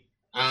 Katie,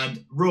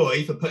 and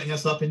Roy for putting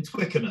us up in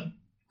Twickenham,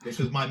 which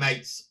was my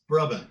mate's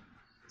brother.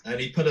 And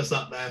he put us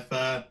up there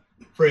for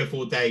 3 or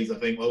 4 days, I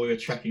think, while we were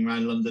trekking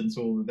around London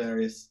to all the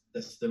various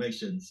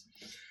destinations.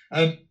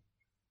 The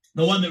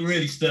one that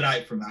really stood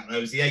out from that, though,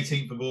 was the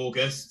 18th of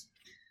August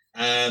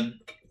at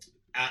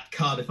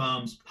Cardiff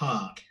Arms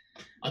Park.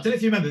 I don't know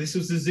if you remember, this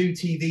was the Zoo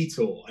TV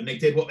tour, and they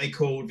did what they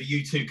called the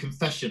U2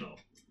 Confessional.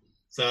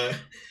 So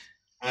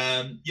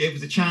it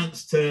was a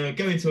chance to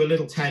go into a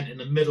little tent in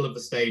the middle of the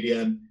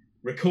stadium,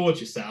 record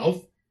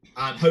yourself,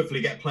 and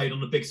hopefully get played on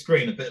the big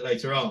screen a bit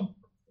later on.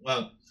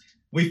 Well,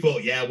 we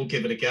thought, yeah, we'll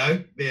give it a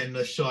go, being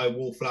the shy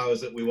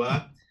wallflowers that we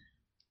were.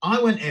 I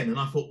went in and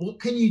I thought, what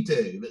can you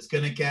do that's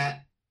going to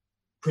get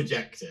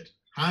projected?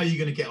 How are you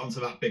going to get onto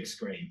that big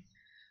screen?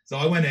 So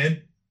I went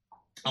in.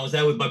 I was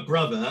there with my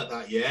brother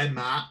that year,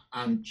 Matt,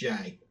 and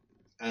Jay,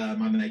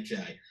 my mate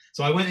Jay.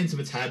 So I went into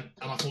the tent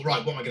and I thought,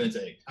 right, what am I going to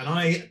do? And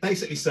I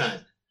basically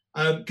said,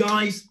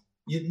 guys,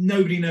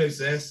 nobody knows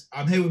this.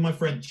 I'm here with my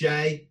friend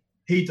Jay.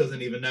 He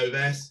doesn't even know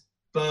this,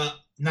 but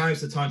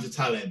now's the time to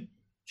tell him.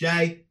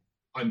 Jay,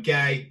 I'm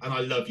gay and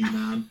I love you,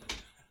 man.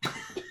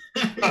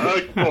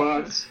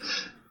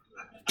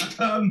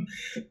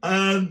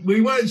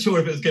 We weren't sure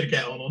if it was going to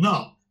get on or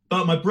not,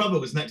 but my brother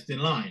was next in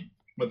line.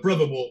 My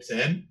brother walked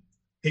in.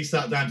 He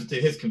sat down to do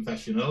his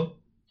confessional,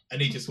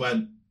 and he just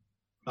went,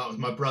 "That was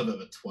my brother,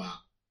 the twat."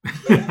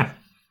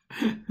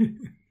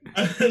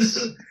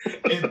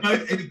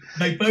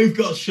 They both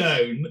got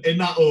shown in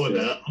that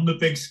order on the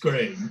big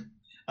screen.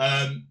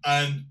 And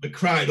the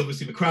crowd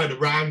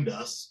around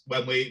us,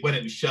 when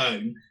it was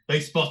shown, they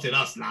spotted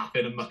us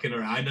laughing and mucking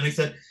around, and they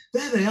said,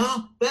 there they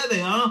are.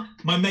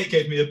 My mate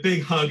gave me a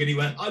big hug and he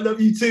went, "I love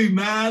you too,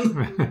 man."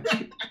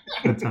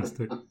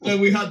 Fantastic. So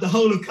we had the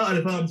whole of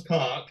Cardiff Arms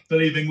Park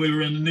believing we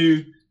were in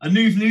a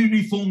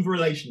newly formed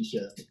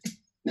relationship.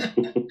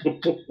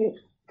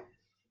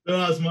 So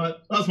that's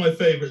my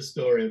favourite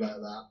story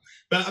about that.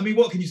 But I mean,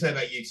 what can you say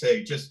about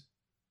U2? Just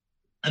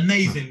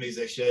amazing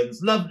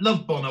musicians.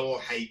 Love Bono or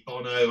hate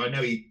Bono. I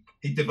know he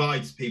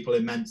divides people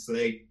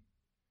immensely,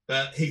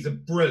 but he's a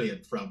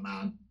brilliant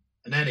frontman,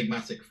 an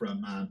enigmatic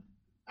frontman.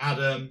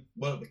 Adam,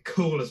 one of the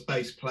coolest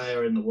bass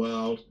player in the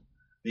world.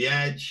 The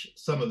Edge,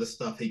 some of the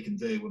stuff he can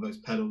do with those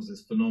pedals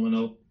is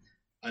phenomenal.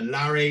 And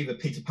Larry, the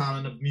Peter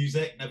Pan of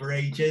music, never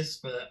ages,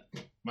 but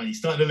man, he's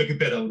starting to look a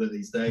bit older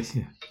these days.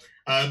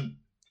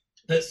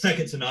 That's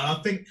second to none.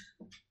 I think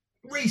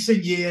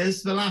recent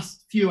years, the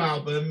last few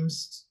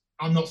albums,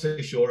 I'm not so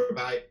sure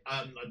about.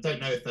 I don't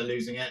know if they're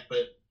losing it,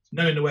 but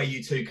knowing the way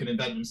U2 can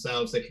invent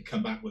themselves, they could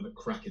come back with a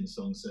cracking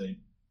song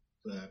soon.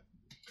 So,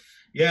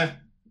 yeah,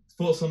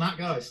 thoughts on that,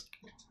 guys?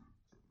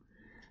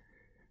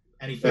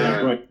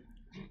 Anything?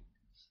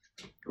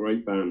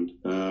 Great band.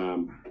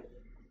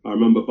 I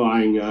remember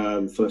buying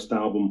the first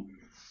album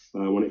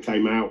when it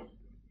came out.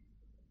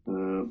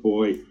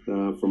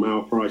 From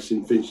Our Price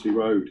in Finchley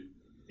Road.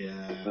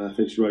 Yeah.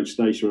 Finchley Road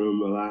Station, I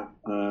remember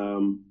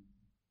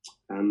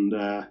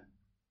that.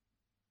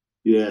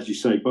 Yeah, as you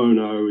say,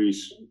 Bono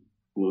is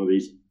one of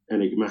these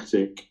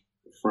enigmatic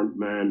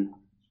frontman,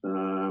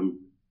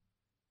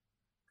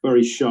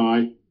 very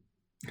shy.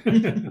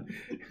 I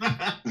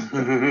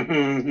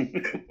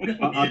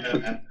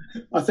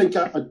think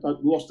I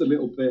lost a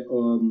little bit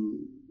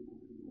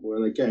where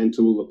they get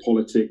into all the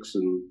politics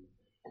and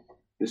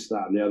this,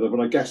 that, and the other.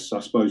 But I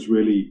suppose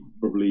really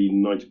probably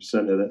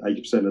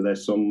 80% of their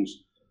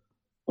songs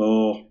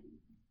are,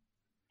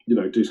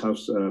 do have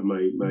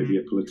maybe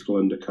a political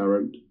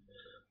undercurrent.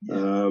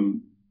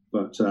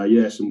 But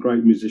some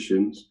great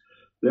musicians.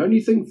 The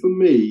only thing for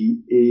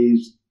me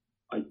is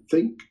I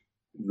think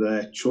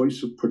their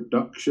choice of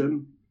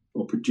production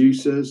or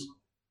producers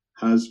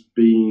has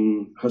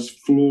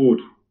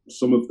flawed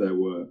some of their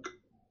work.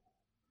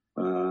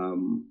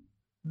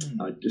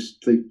 I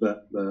just think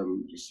that a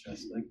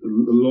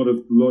lot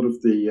of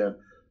the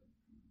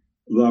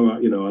I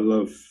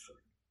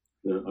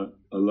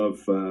love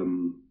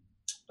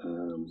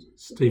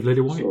Steve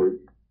Lillywhite. Sorry.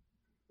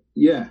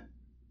 Yeah,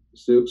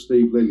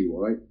 Steve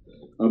Lillywhite.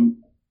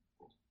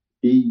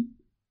 He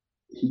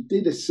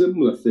did a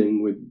similar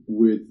thing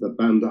with a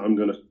band that I'm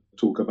going to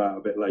talk about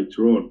a bit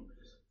later on.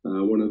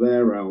 One of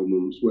their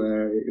albums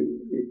where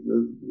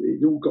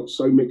it all got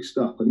so mixed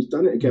up, and he's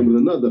done it again with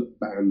another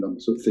band I'm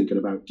sort of thinking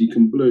about,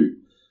 Deacon Blue.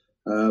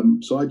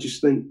 So I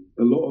just think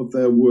a lot of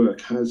their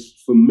work has,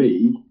 for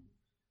me,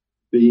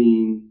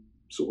 been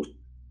sort of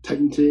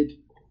tainted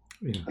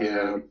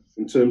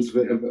in terms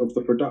of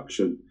the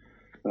production.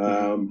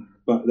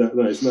 But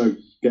there's no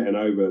getting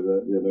over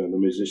the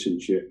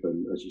musicianship,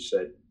 and as you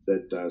said,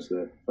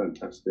 they're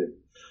fantastic.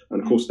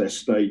 And of course, their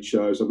stage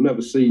shows. I've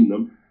never seen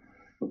them.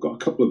 I've got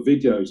a couple of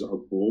videos that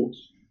I've bought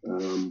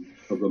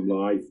of them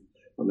live,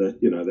 and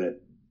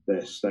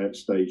their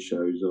stage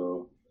shows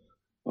are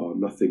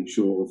nothing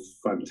short of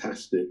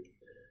fantastic.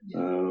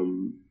 But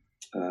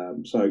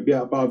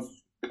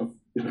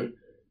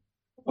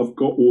I've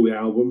got all the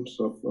albums.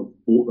 I've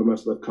bought them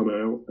as they've come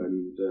out,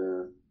 and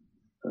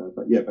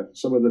but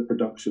some of the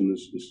production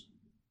is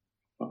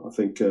I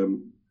think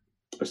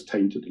has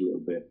tainted a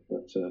little bit.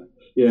 But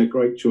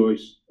great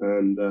choice,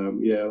 and I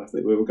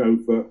think we were going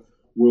for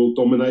world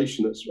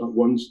domination at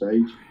one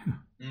stage.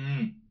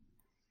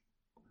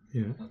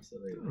 Yeah,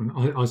 absolutely. And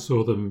I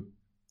saw them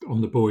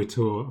on the Boy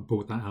tour. I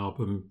bought that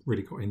album,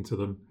 really got into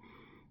them.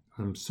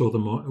 Saw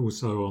them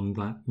also on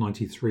that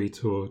 '93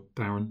 tour,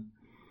 Darren.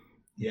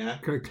 Yeah,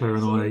 Claire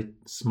and I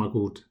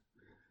smuggled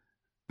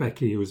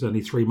Becky, who was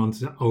only 3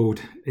 months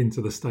old,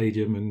 into the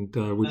stadium, and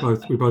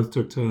we both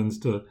took turns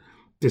to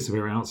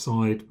disappear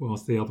outside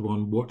whilst the other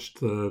one watched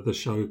the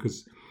show,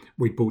 because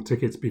we bought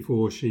tickets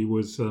before she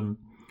was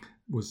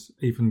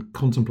even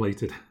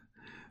contemplated.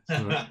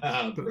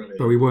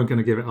 But we weren't going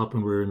to give it up,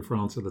 and we were in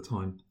France at the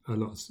time.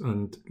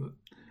 And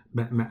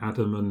met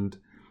Adam and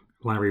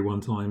Larry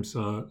one time.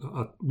 So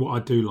what I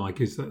do like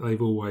is that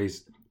they've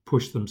always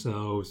pushed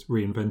themselves,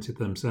 reinvented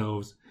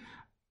themselves.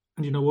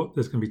 And you know what?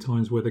 There's going to be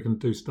times where they're going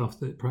to do stuff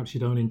that perhaps you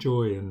don't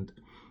enjoy.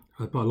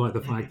 But I like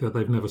the fact that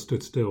they've never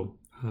stood still.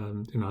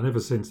 Ever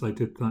since they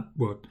did that.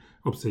 Well,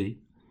 obviously,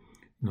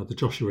 the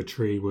Joshua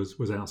Tree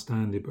was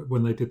outstanding. But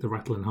when they did the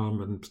Rattle and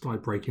Hum and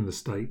started breaking the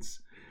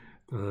states,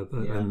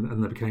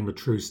 and they became a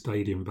true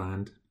stadium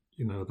band,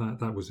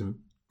 that was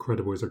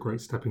incredible. It was a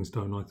great stepping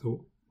stone, I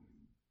thought.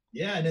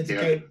 Yeah, and then to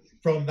go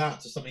from that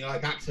to something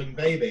like Acton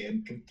Baby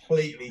and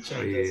completely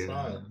change their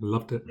style.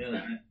 Loved it.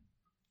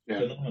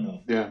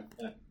 Phenomenal. Yeah.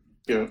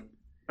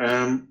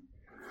 I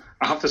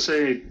have to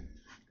say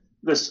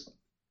this.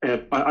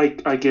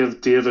 I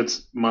give David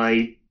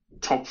my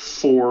top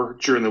 4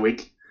 during the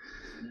week.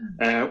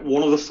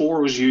 One of the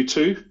 4 was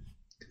U2.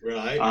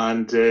 Right.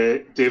 And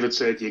David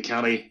said, "You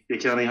can't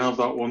have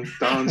that one.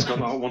 Darren's got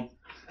that one,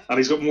 and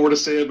he's got more to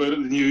say about it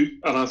than you."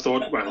 And I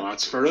thought, well,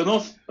 that's fair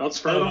enough.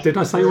 Did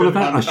I say all of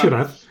that? I should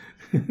have.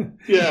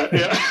 Yeah.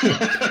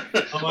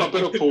 A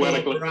bit of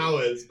poetic for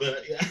hours,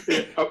 but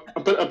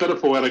a bit of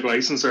poetic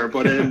license there,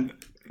 but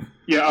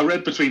I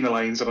read between the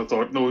lines and I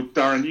thought, no,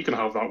 Darren, you can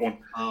have that one.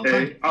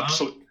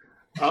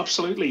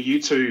 Absolutely,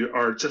 you two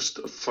are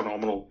just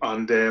phenomenal.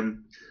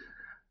 And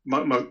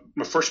my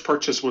first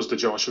purchase was the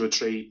Joshua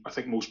Tree. I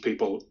think most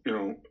people,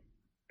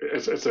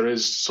 if there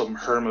is some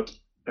hermit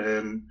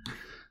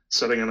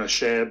sitting in a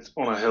shed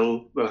on a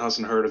hill that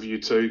hasn't heard of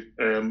U2,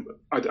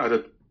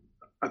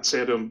 I'd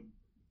say to him,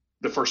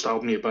 the first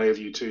album you buy of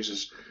U2's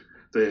is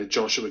the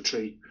Joshua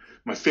Tree.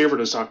 My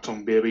favourite is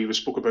Acton Baby. We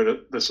spoke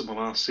about this in the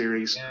last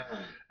series.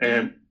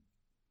 Yeah.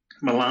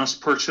 My last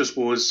purchase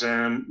was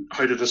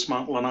How to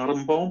Dismantle an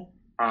Atom Bomb,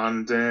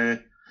 and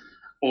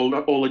all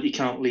that you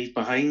can't leave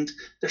behind.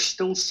 They're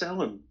still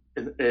selling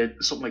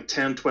something like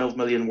 10, 12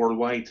 million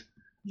worldwide.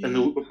 And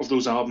of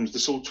those albums, they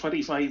sold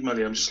 25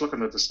 million. I'm just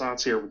looking at the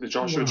stats here with the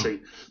Joshua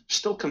Tree.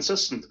 Still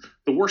consistent.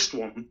 The worst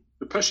one,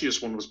 the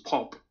pushiest one, was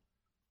Pop.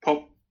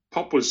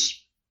 Pop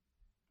was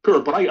poor,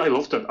 but I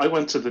loved it. I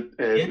went to the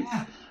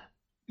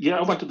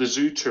I went to the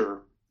Zoo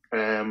tour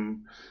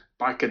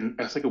back in,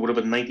 I think it would have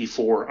been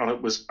 '94, and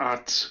it was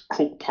at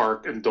Croke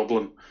Park in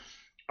Dublin.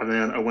 And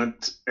then I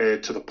went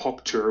to the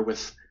Pop tour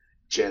with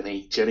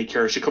Jenny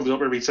Kerr. She comes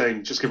up every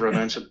time. Just give her a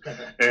mention.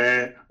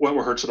 Went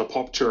with her to the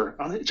Pop tour,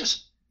 and it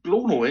just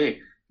blown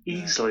away.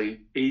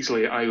 Easily,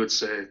 I would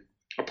say.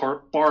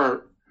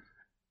 Bar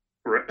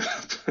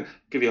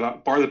give you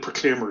that. Bar the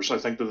Proclaimers, I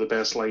think they're the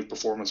best live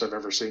performance I've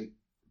ever seen.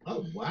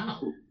 Oh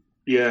wow!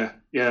 Yeah,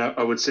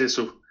 I would say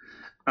so.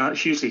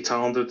 Hugely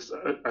talented.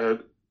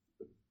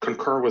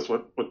 Concur with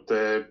what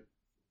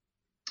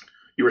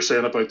you were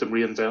saying about them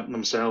reinventing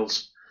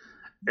themselves.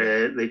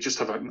 They just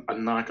have a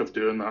knack of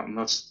doing that, and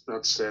that's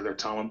their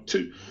talent.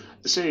 They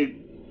say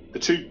the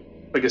 2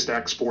 biggest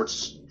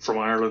exports from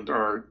Ireland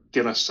are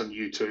Guinness and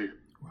U2.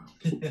 Wow.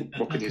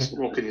 What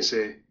can you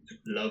say?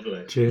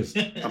 Lovely. Cheers.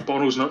 And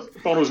Bono's not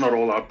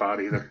all that bad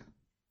either.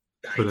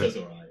 He does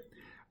all right.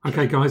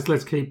 Okay, guys,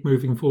 let's keep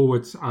moving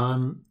forwards.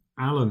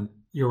 Alan,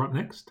 you're up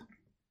next.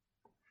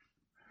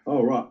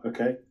 Oh, right.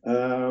 Okay.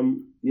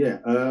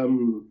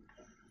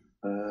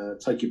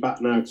 Take you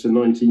back now to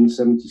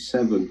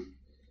 1977.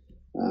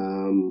 I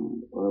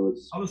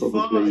was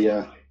probably.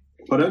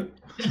 Pardon?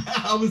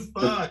 I was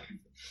 5.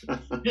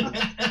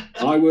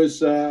 I was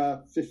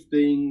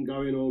 15,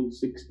 going on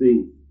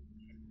 16.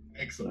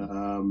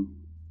 Excellent.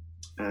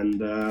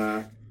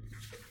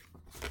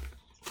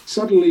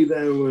 Suddenly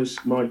there was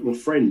my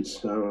friends,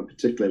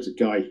 particularly there was a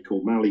guy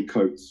called Mally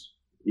Coates.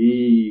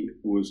 He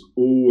was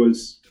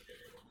always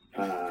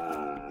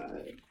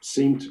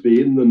seemed to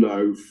be in the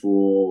know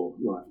for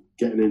like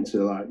getting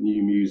into like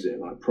new music.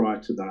 Like prior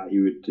to that, he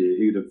would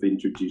have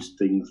introduced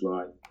things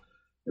like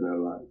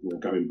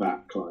going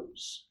back like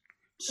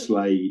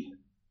Slade,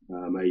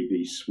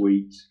 maybe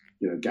Sweet,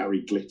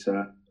 Gary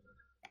Glitter,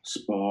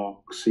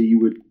 Sparks. He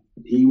would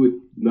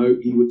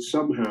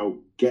somehow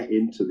get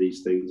into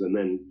these things, and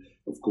then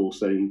of course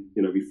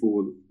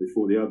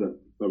before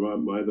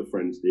my other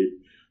friends did,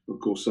 of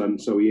course,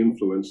 so he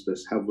influenced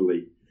us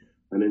heavily.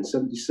 And in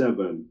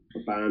 '77, a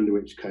band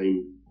which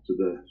came to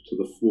the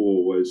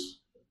fore was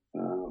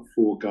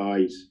 4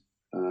 guys: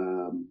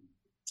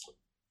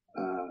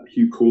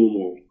 Hugh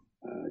Cornwall,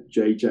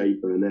 J.J.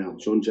 Burnell,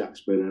 John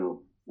Jacques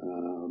Burnell,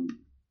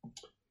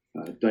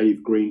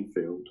 Dave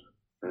Greenfield,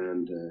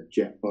 and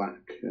Jet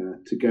Black,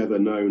 together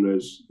known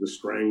as the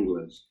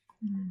Stranglers.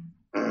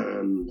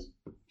 And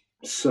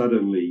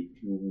suddenly,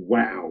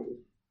 wow,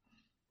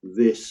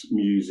 this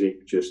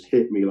music just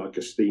hit me like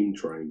a steam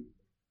train.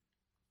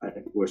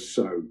 It was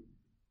so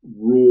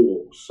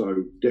raw,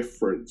 so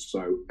different,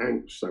 so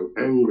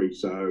angry,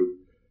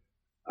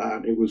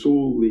 and it was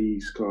all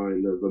these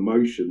kind of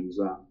emotions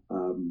that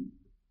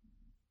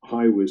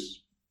I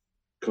was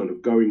kind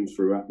of going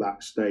through at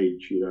that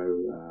stage,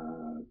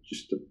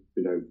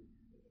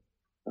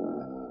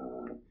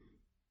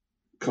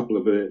 a couple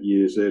of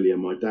years earlier,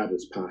 my dad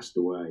has passed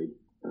away,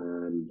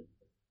 and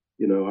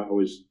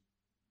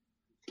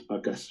I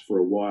guess for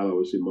a while I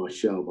was in my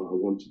shell, but I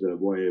wanted a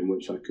way in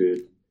which I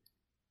could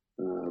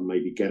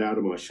maybe get out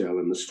of my shell.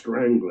 And the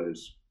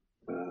Stranglers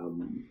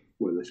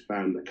were this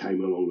band that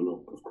came along, and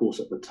of course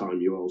at the time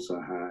you also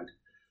had,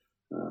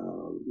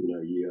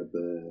 you had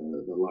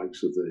the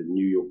likes of the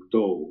New York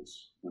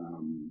Dolls,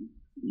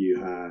 you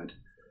had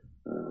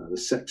the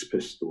Sex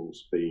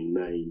Pistols being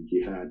named,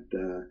 you had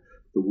the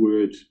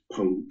word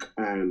punk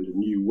and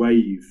new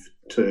wave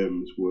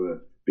terms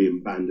were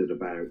being bandied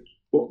about.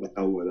 What the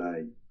hell were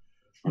they?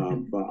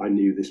 But I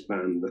knew this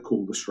band, they're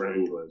called the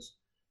Stranglers.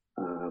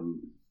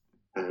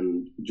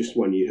 And just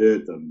when you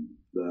heard them,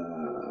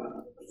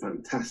 the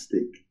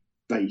fantastic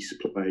bass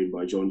playing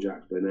by John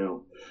Jack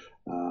Burnell,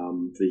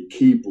 the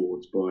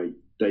keyboards by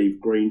Dave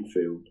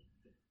Greenfield,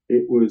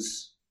 it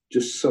was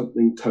just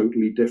something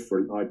totally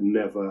different. I'd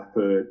never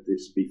heard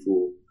this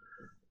before.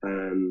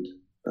 And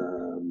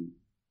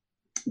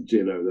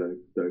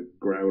the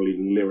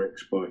growling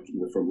lyrics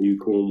from Hugh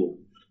Cornwell,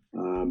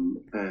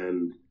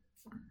 and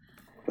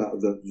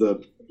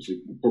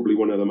probably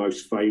one of the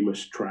most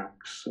famous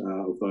tracks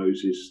of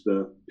those is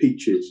the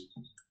Peaches,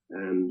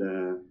 and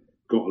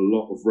got a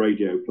lot of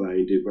radio play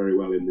and did very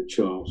well in the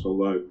charts.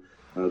 Although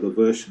the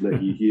version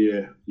that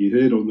you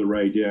heard on the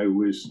radio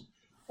was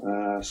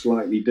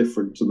slightly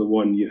different to the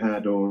one you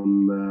had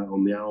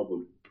on the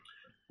album.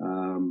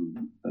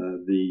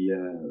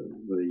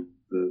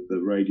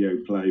 The radio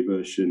play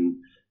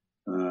version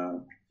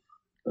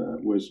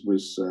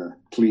was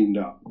cleaned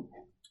up,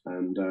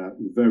 and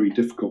very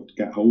difficult to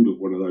get hold of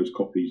one of those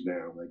copies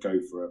now. They go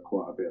for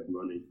quite a bit of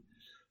money.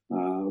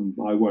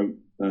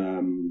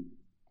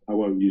 I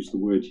won't use the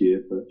word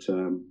here, but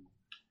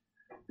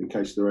in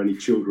case there are any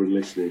children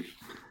listening.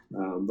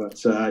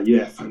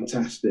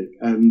 Fantastic.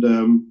 And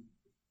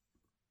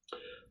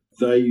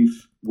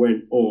they've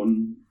went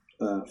on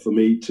for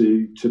me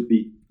to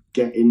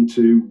get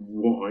into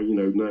what I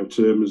now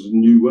term as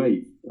new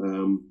wave.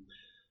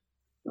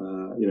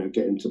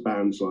 Get into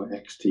bands like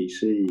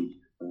XTC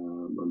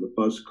and the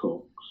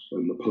Buzzcocks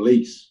and the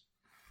Police,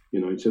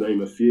 to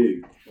name a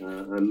few.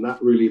 And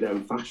that really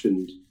then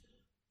fashioned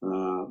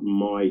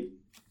my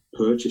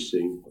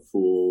purchasing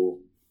for,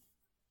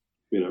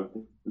 at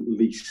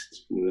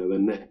least, the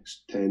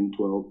next 10,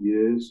 12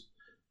 years.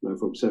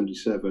 From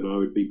 77, I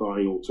would be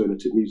buying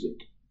alternative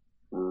music.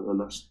 And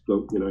that's,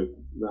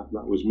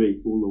 that was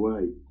me all the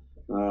way.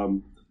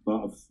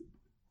 But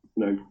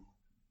I've,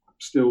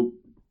 still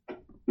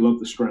love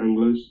the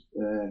Stranglers.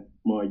 They're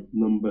my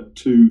number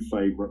 2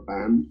 favourite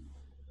band.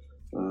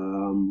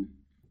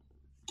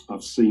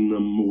 I've seen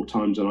them more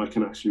times than I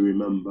can actually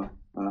remember.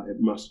 It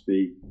must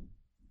be,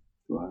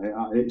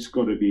 it's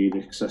got to be in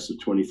excess of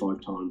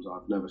 25 times.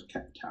 I've never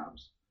kept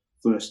tabs.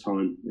 First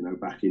time,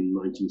 back in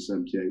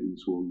 1978 in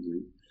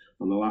Swansea.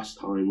 And the last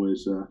time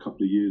was a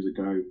couple of years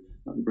ago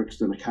at the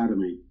Brixton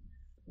Academy.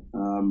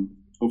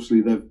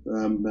 Obviously, there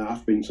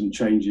have been some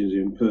changes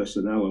in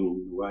personnel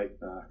along the way.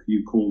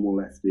 Hugh Cornwell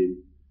left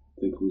in,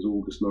 I think it was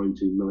August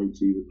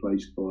 1990,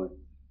 replaced by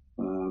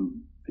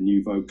a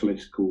new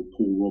vocalist called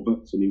Paul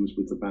Roberts, and he was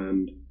with the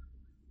band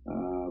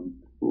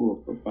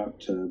for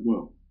about,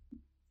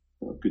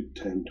 a good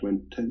 10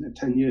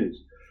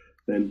 years.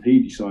 Then he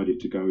decided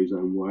to go his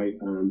own way,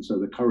 and so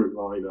the current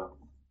lineup,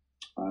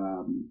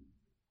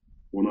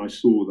 when I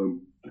saw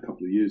them a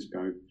couple of years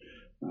ago,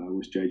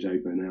 was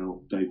JJ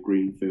Burnell, Dave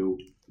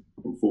Greenfield.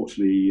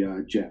 Unfortunately,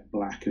 Jet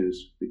Black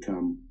has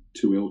become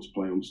too ill to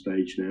play on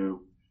stage now.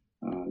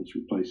 He's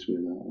replaced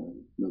with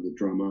another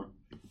drummer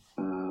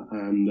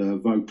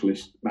and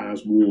vocalist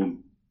Baz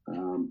Warne.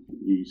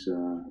 He's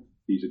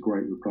a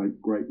great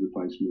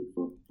replacement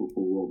for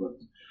Paul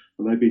Roberts,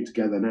 and they've been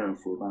together now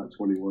for about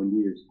 21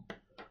 years.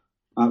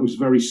 It was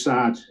very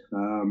sad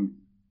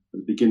at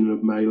the beginning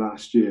of May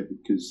last year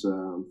because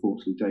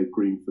unfortunately Dave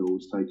Greenfield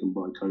was taken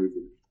by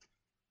COVID.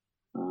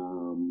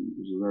 It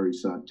was a very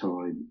sad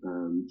time,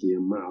 and the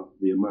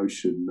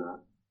emotion that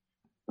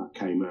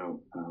came out,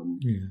 on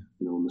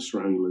the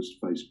Stranglers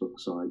Facebook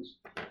sites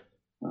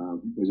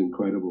was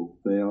incredible.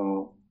 They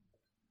are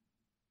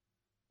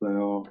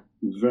a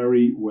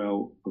very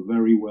well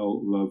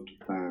loved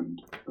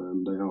band,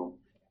 and they are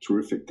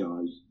terrific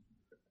guys.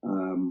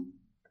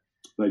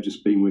 They've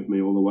just been with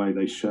me all the way.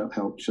 They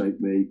helped shape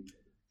me.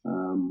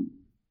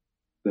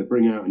 They're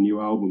bringing out a new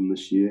album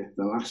this year.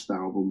 The last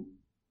album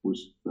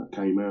that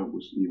came out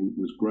was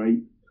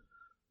great.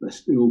 They're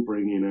still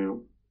bringing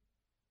out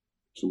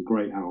some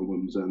great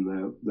albums, and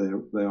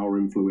they are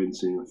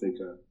influencing, I think,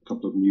 a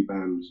couple of new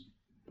bands,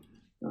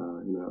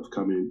 have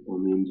come in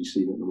on the indie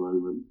scene at the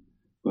moment.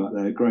 but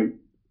they're a great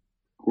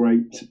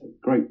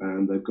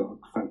band. They've got a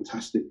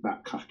fantastic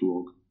back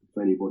catalogue.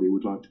 If anybody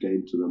would like to get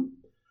into them,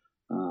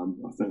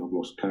 I think I've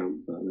lost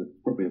count, but they're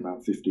probably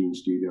about 15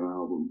 studio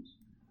albums.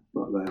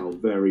 But they are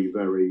very,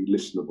 very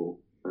listenable,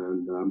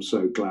 and I'm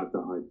so glad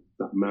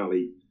that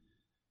Mally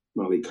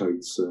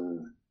Coates, I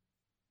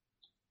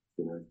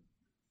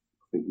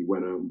think he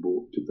went out and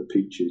did the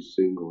Peaches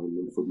single, and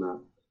then from that,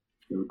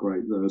 they were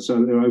great. So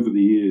over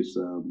the years,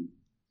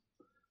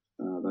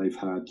 they've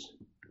had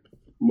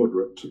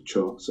moderate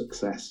chart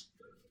success,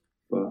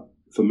 but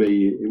for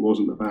me, it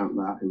wasn't about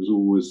that. It was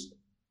always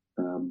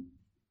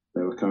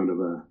they were kind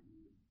of a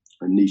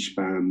niche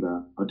band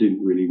that I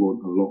didn't really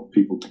want a lot of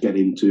people to get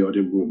into. I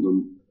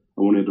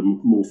wanted them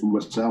more for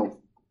myself.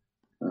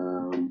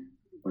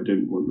 I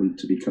didn't want them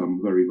to become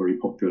very, very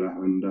popular,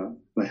 and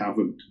they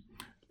haven't.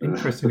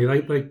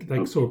 Interestingly,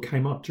 they sort of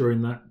came up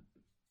during that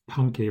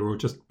punk era, or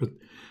just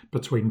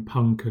between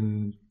punk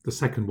and the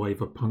second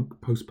wave of punk,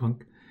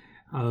 post-punk.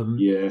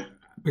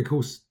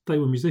 Because they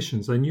were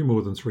musicians, they knew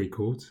more than three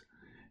chords.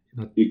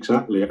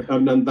 Exactly,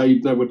 and then they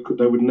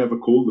would never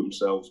call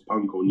themselves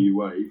punk or new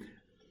wave.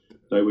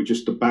 They were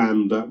just a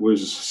band that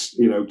was,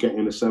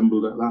 getting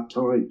assembled at that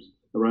time.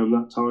 Around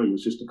that time, it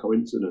was just a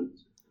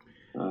coincidence.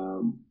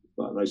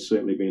 But they've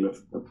certainly been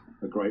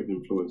a great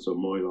influence on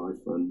my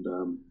life, and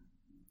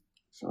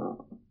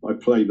I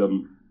play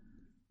them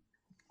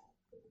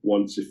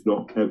once, if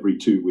not every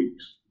 2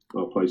 weeks.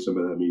 I'll play some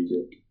of their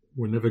music.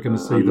 We're never going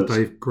to see the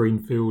Dave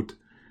Greenfield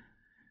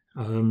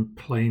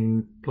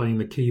playing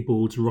the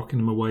keyboards, rocking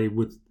them away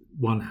with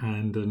one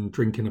hand and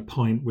drinking a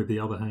pint with the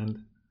other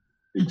hand.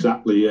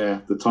 Exactly, yeah.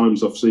 The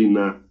times I've seen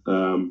that,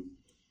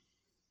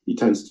 he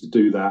tends to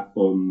do that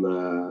on.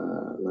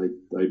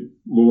 They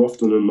more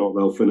often than not,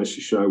 they'll finish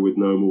a show with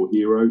No More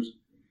Heroes,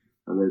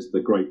 and there's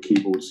the great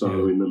keyboard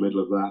solo in the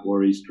middle of that,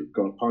 where he's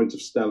got a pint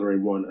of Stella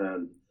in one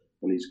hand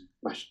and he's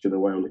bashing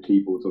away on the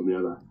keyboards on the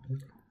other.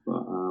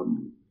 But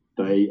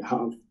they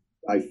have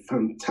a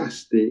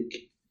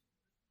fantastic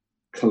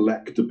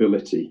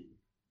collectability.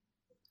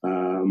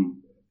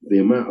 The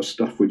amount of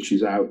stuff which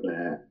is out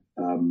there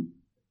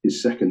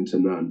is second to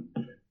none.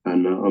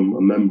 And I'm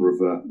a member of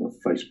a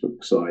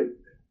Facebook site,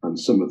 and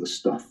some of the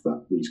stuff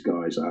that these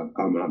guys have,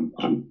 I'm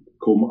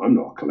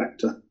not a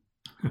collector.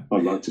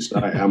 I'd like to say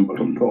I am, but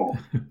I'm not.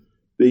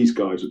 These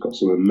guys have got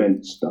some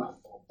immense stuff,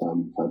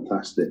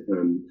 fantastic,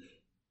 and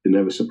it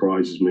never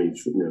surprises me.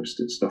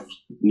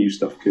 New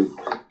stuff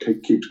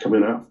keeps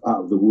coming out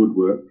of the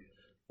woodwork.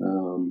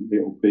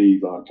 It'll be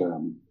like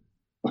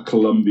a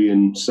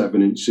Colombian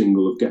 7-inch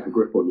single of "Get a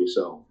Grip on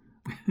Yourself,"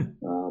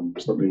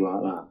 something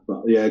like that.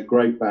 But yeah,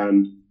 great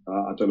band.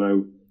 I don't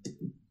know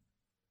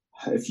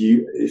if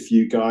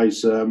you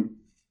guys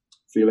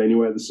feel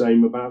anywhere the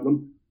same about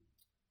them.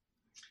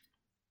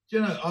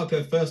 I'll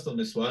go first on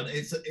this one.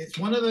 It's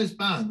one of those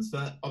bands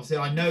that obviously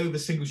I know the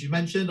singles you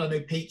mentioned. I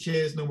know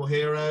Peaches, No More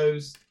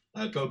Heroes,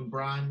 Golden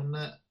Brown, wasn't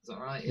it? Is that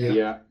right?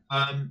 Yeah.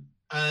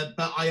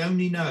 But I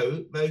only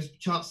know those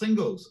chart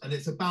singles, and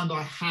it's a band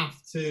I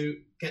have to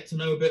get to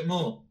know a bit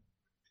more.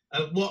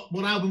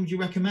 What album would you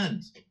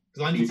recommend?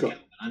 Because I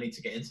need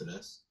to get into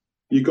this.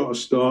 You got to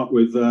start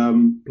with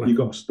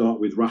Rattus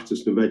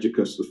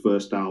Novegicus, the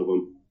first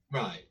album.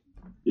 Right.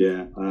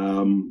 Yeah.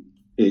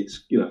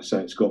 It's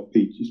it's got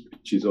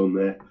Peaches on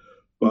there,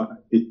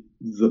 but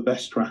the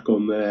best track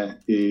on there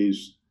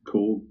is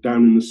called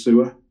 "Down in the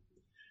Sewer."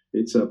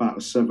 It's about a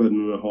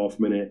 7.5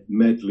 minute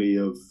medley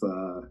of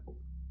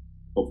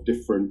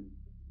different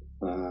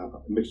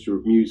mixture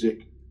of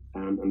music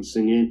and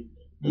singing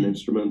and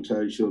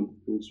instrumentation.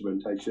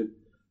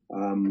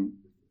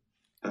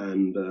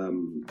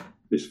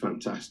 It's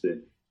fantastic.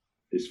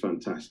 It's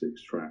fantastic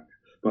track.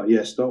 But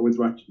yeah, start with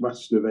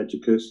Rattus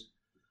Novegicus.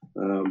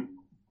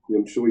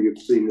 I'm sure you've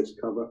seen this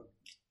cover.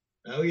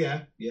 Oh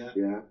yeah.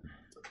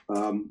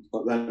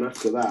 But then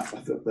after that,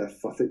 I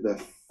think their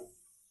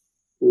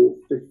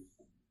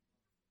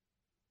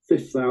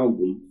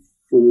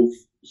fourth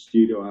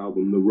studio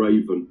album, The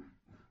Raven,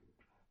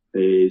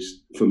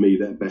 is for me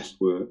their best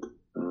work.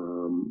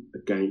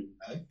 Again,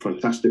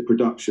 fantastic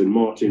production,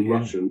 Martin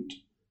Rushent.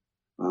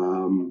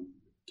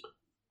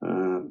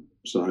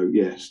 So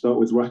yeah, start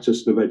with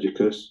Rattus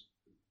Novegicus,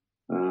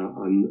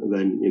 and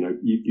then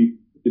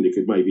you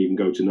could maybe even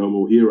go to No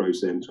More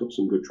Heroes. Then it's got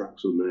some good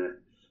tracks on there.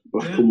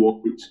 Black and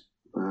White,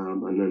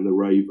 and then The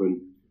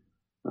Raven.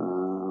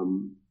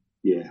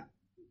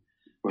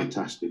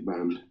 Fantastic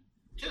band.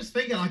 Just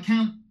thinking, I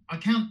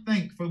can't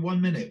think for 1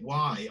 minute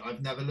why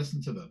I've never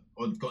listened to them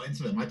or got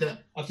into them.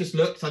 I've just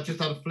looked. I've just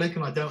had a flick,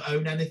 and I don't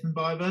own anything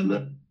by them. No.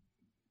 And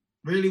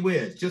really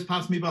weird. Just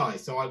passed me by,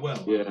 so I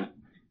will. Yeah.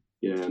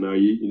 No,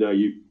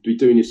 you'd be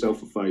doing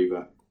yourself a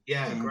favour.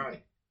 Yeah,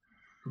 great.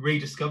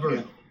 Rediscover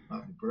it.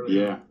 That'd be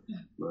brilliant.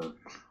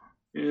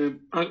 Yeah.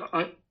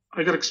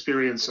 I got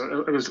experience.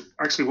 It was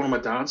actually one of my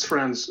dad's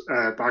friends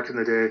back in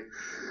the day,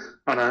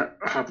 and I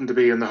happened to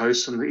be in the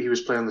house, and he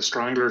was playing the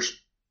Stranglers.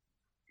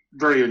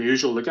 Very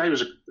unusual. The guy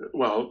he's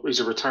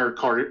a retired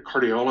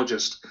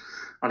cardiologist,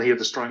 and he had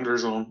the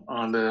Stranglers on,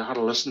 and had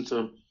to listen to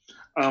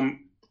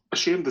them.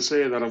 ashamed to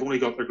say that I've only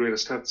got their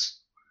greatest hits.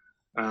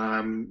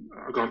 I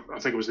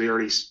think it was the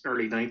early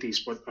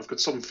 '90s, but I've got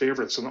some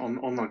favourites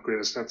on that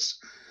greatest hits.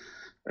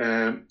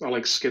 I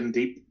like Skin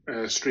Deep,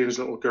 Strange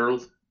Little Girl,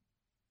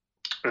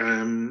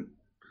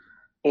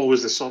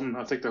 Always the Sun.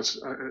 I think that's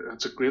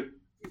a great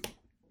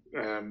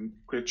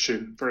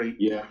tune.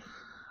 Very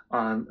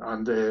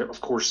and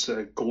of course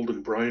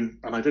Golden Brown.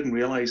 And I didn't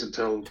realise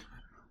until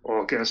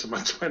I guess in my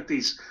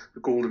 20s the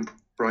Golden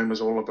Brown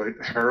was all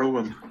about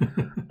heroin.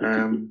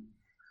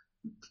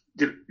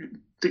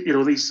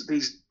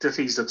 These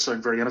ditties that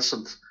sound very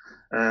innocent,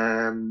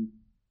 and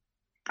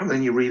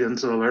then you read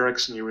into the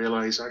lyrics and you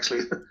realise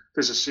actually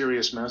there's a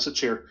serious message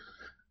here.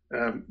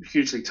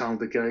 Hugely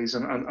talented guys,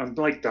 and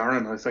like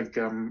Darren, I think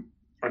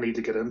I need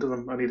to get into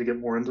them. I need to get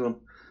more into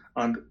them,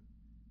 and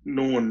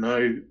knowing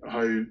now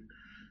how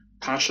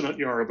passionate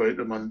you are about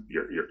them, and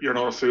you're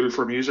not a fool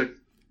for music,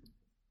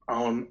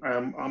 Alan.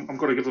 I'm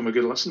going to give them a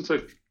good listen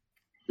to.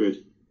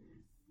 Good.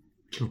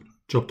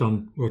 Job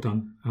done. Well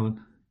done,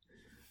 Alan.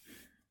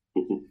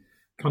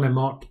 Come on,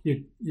 Mark.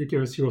 You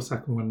give us your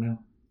second one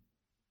now.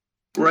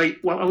 Right.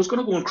 Well, I was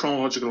going to go in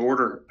chronological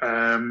order,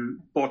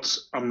 but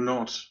I'm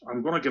not.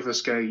 I'm going to give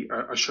this guy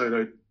a shout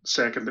out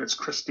second. It's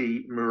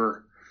Christy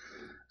Moore.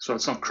 So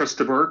it's not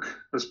Christa Berg,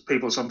 as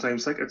people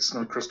sometimes think. It's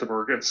not Christa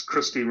Berg. It's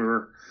Christy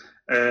Moore.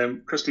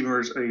 Christy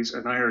Moore is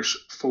an Irish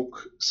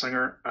folk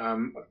singer,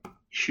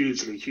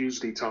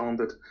 hugely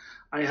talented.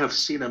 I have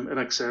seen him in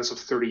excess of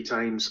 30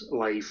 times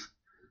live.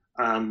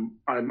 I'm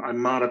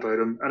mad about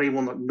him.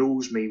 Anyone that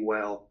knows me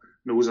well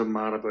knows I'm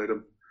mad about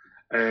him.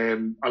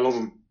 I love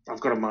him.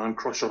 I've got a man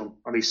crush on him,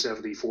 and he's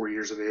 74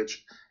 years of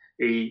age.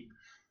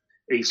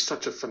 He's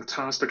such a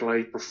fantastic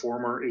live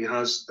performer. He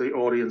has the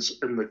audience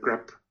in the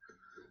grip.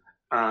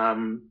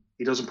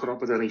 He doesn't put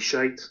up with any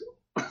shite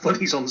when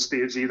he's on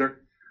stage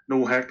either.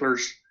 No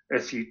hecklers.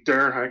 If you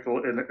dare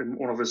heckle in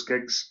one of his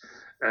gigs,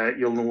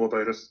 you'll know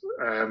about it.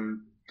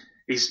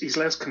 He's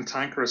less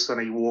cantankerous than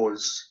he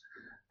was.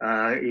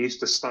 He used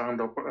to stand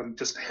up and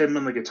just him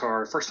and the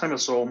guitar. First time I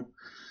saw him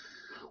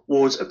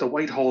was at the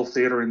Whitehall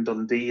Theatre in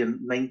Dundee in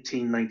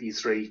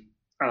 1993,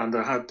 and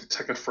I had the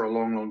ticket for a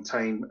long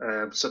time,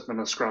 sitting in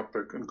a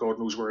scrapbook, and God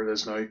knows where it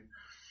is now.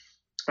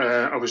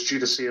 I was due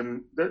to see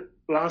him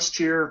last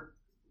year.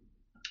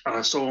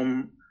 I saw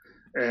him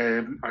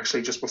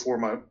actually just before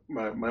my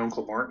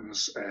Uncle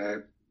Martin's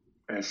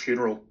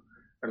funeral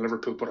in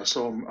Liverpool, but I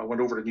saw him. I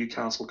went over to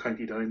Newcastle,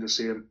 County Down, to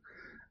see him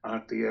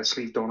at the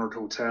Slieve Donard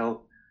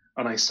Hotel,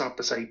 and I sat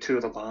beside two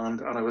of the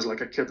band, and I was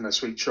like a kid in a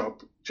sweet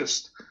shop.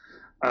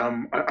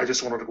 I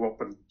just wanted to go up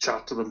and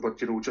chat to them, but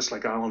just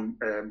like Alan,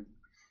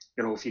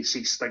 if you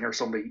see Sting or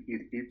somebody,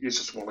 you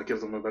just want to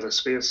give them a bit of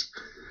space.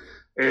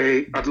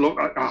 I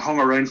hung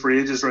around for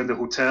ages around the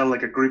hotel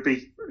like a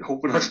groupie,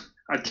 hoping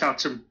I'd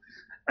catch him.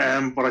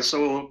 But I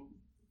saw,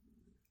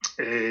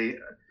 as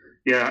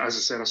I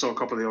said, I saw a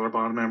couple of the other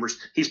band members.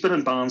 He's been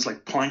in bands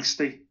like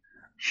Planxty,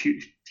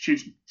 huge,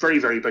 very,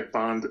 very big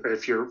band.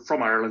 If you're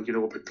from Ireland, you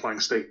know about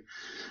Planxty.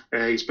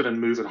 He's been in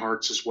Moving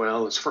Hearts as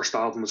well. His first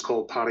album was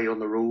called Paddy on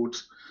the Road,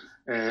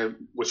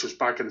 which was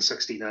back in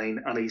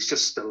 '69, and he's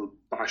just still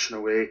bashing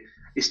away.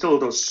 He still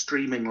does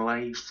streaming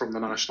live from the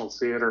National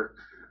Theatre.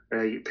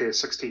 You pay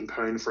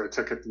 £16 for a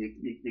ticket, and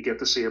you get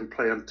to see him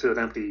playing to an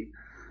empty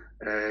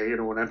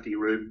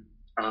room.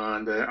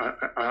 And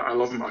I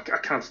love him. I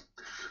can't.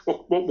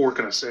 What more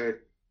can I say?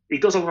 He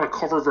does a lot of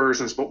cover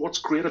versions, but what's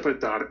great about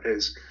that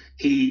is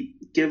he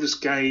gives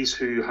guys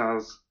who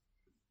have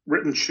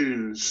written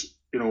tunes,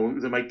 they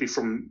might be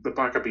from the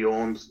back of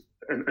beyond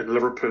in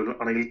Liverpool,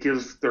 and he'll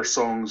give their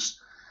songs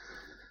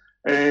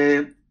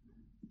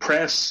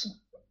press,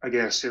 I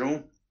guess,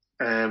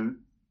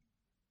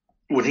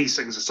 when he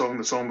sings a song,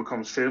 the song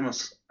becomes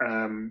famous.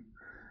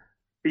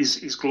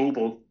 He's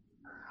global,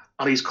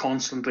 and he's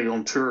constantly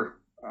on tour.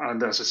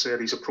 And as I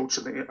said,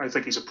 I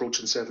think he's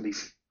approaching 70.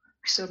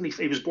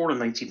 He was born in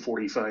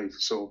 1945,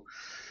 so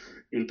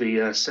he'll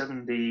be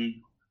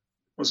 70.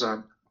 Was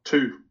that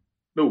 2?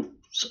 No,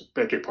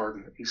 beg your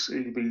pardon.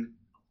 He'll be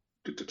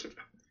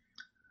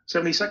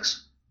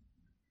 76.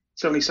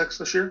 76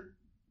 this year.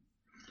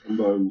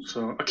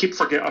 So I keep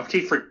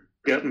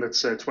forgetting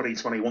it's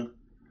 2021.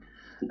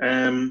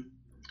 And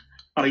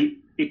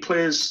he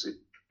plays.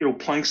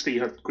 Planxty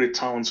had great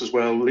talents as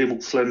well. Liam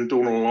O'Flynn,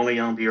 Donal Lunny,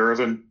 Andy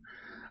Irvine,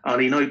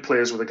 and he now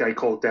plays with a guy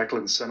called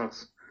Declan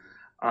Sinnott.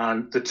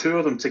 And the two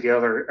of them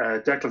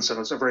together, Declan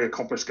Sinnott's a very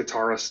accomplished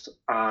guitarist,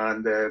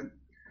 and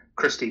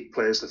Christy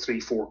plays the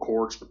 3/4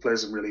 chords, but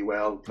plays them really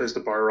well. Plays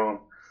the bodhrán,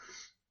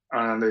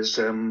 and is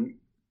a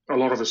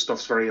lot of his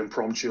stuff's very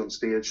impromptu on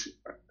stage.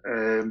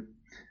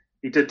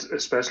 He did,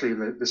 especially in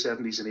the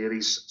 70s and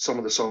 80s, some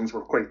of the songs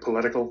were quite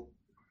political.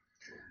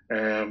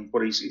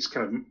 But he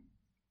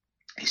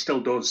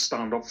still does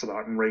stand up for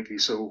that, and rightly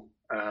so.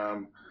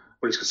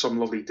 But he's got some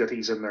lovely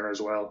ditties in there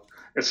as well.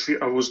 If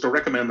I was to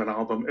recommend an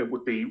album, it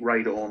would be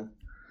Ride On.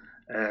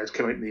 It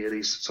came out in the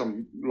 80s.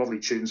 Some lovely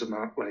tunes in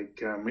that.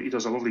 Like he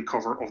does a lovely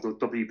cover of the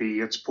W.B.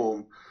 Yeats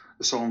poem,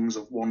 "The Songs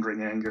of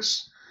Wandering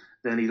Angus."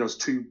 Then he does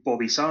two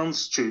Bobby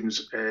Sands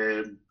tunes,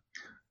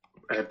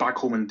 Back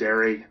Home in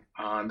Derry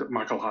and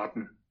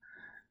Macklehatton.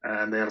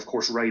 And then, of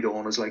course, Ride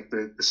On is like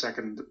the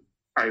second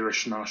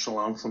Irish national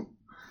anthem.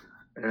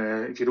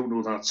 If you don't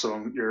know that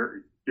song,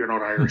 you're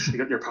not Irish. You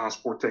get your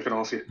passport taken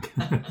off you.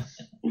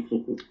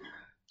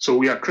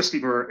 So yeah, Christy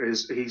Moore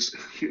he's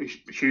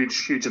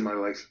huge in my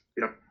life.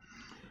 Yeah.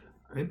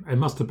 It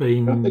must have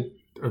been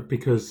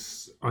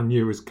because I knew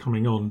he was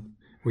coming on,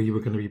 where you were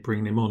going to be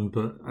bringing him on.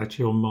 But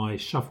actually, on my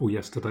shuffle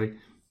yesterday,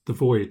 The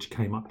Voyage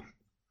came up.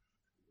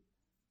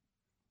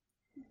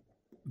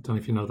 I don't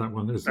know if you know that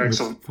one. It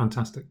was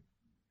fantastic.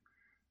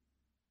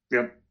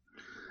 Yeah,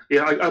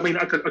 yeah. I mean,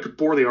 I could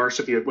bore the arse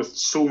of you with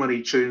so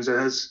many tunes of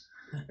his.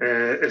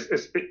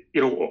 If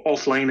you know,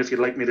 offline, if you'd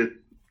like me to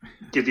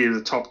give you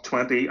the top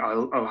 20,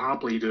 I'll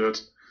happily do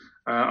it.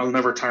 I'll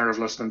never tire of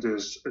listening to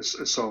his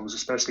songs,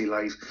 especially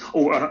live.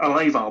 Oh, a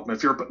live album.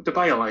 If you're to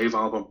buy a live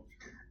album,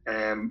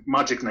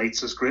 Magic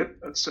Nights is great.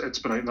 It's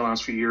been out in the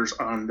last few years,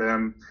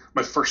 and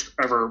my first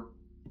ever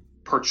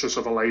purchase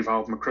of a live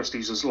album of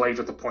Christie's is Live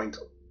at the Point.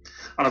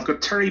 And I've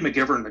got Terry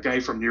McGivern, the guy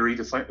from Newry,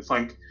 to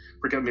thank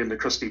for getting me into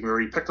Christy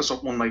Moore. He picked us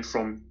up one night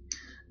from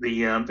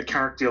the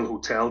Carrickdale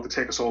Hotel to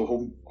take us all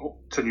home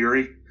to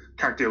Newry.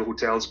 Carrickdale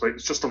Hotel's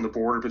it's just on the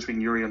border between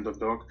Newry and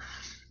Dundalk.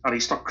 And he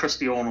stuck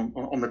Christy on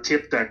the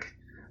tape deck.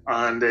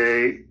 And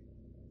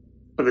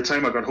by the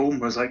time I got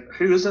home, I was like,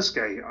 "Who is this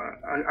guy?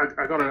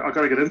 I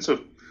gotta get into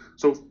him."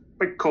 So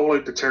big call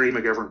out to Terry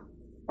McGivern.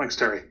 Thanks,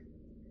 Terry.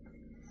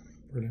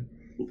 Brilliant.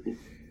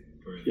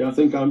 Yeah, I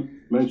think I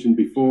mentioned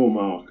before,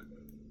 Mark,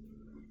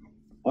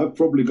 I've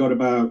probably got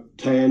about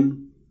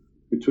 10,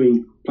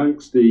 between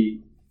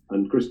Planxty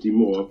and Christy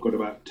Moore, I've got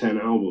about 10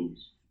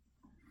 albums.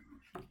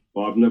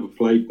 But I've never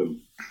played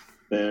them.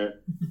 They're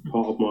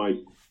part of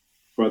my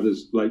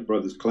late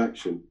brother's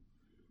collection.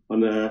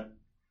 And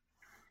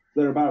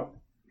they're about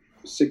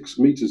 6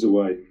 meters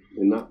away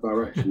in that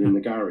direction in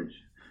the garage.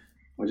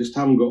 I just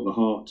haven't got the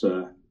heart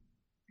to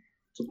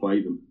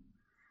play them.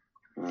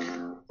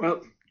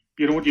 Well,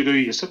 you know what you do?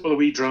 You sit with a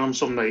wee dram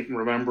some night and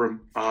remember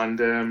him,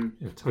 and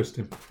toast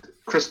him.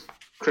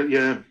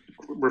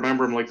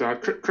 Remember him like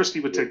that. Christy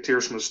would take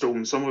Tears from a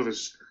Stone. Some of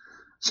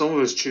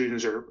his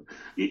tunes are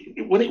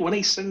when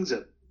he sings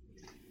it,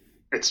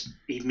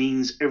 he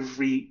means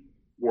every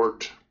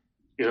word.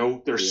 You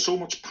know, there's so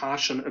much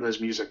passion in his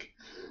music,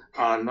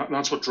 and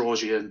that's what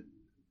draws you in.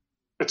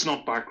 It's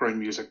not background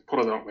music. Put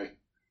it that way.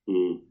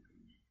 No,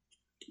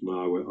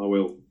 I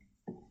will.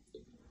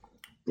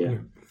 Yeah.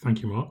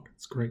 Thank you, Mark.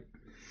 It's great.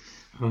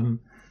 I'm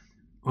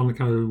going to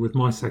go with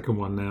my second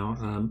one now.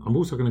 I'm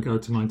also going to go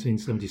to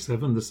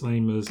 1977, the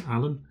same as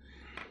Alan.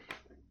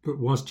 But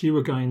whilst you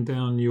were going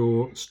down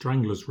your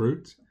Stranglers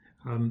route,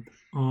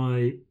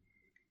 I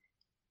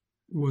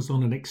was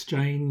on an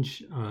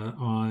exchange.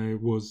 I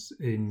was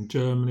in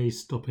Germany,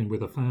 stopping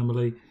with a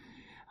family.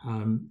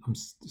 I'm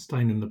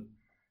staying in the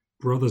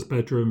brother's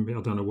bedroom.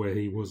 I don't know where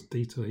he was.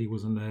 Dieter, he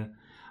wasn't there.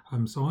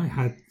 So I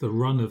had the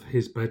run of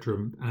his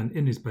bedroom, and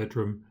in his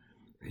bedroom,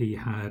 he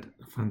had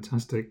a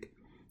fantastic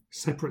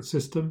separate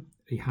system.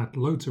 He had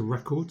loads of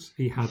records.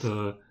 He had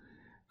a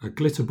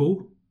glitter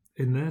ball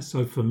in there.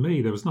 So for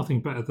me, there was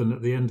nothing better than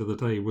at the end of the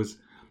day was,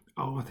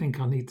 I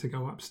think I need to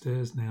go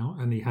upstairs now.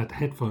 And he had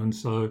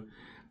headphones. So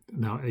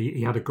now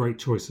he had a great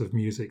choice of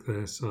music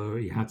there. So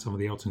he had some of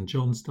the Elton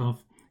John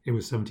stuff. It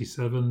was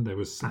 77. There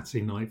was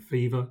Saturday Night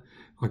Fever.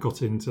 I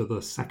got into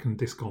the second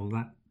disc on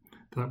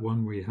that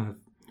one where you have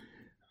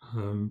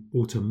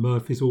Walter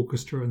Murphy's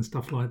orchestra and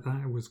stuff like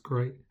that. It was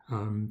great.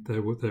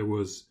 There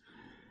was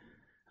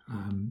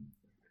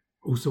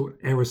also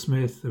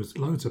Aerosmith. There was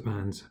loads of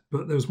bands,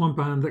 but there was one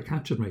band that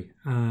captured me,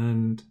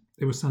 and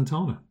it was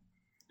Santana.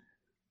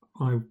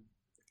 I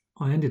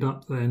ended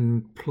up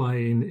then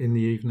playing in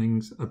the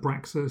evenings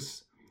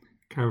Abraxas,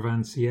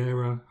 Caravan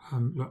Sierra.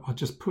 I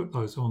just put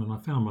those on, and I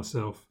found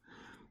myself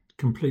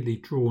completely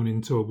drawn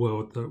into a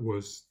world that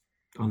was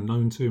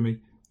unknown to me.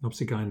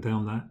 Obviously, going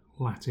down that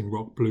Latin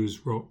rock,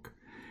 blues rock,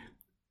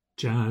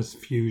 jazz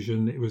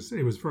fusion. It was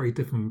very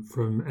different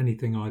from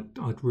anything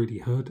I'd really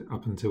heard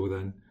up until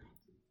then.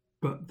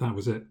 But that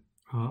was it.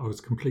 I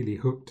was completely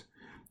hooked.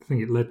 I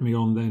think it led me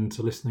on then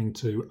to listening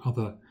to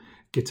other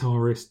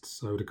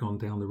guitarists. I would have gone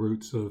down the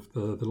routes of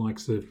the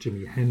likes of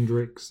Jimi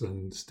Hendrix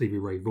and Stevie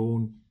Ray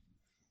Vaughan,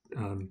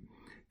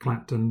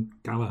 Clapton,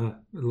 Gallagher,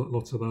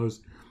 lots of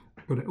those.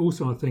 But it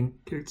also, I think,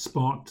 it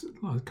sparked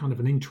kind of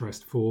an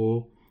interest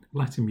for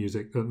Latin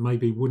music that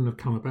maybe wouldn't have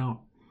come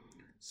about.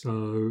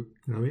 So,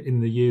 in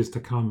the years to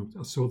come,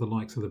 I saw the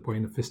likes of the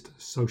Buena Vista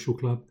Social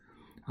Club,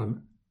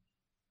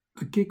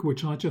 a gig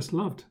which I just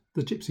loved,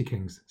 the Gypsy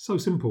Kings. So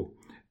simple,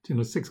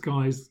 6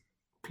 guys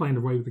playing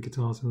away with the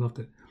guitars, and loved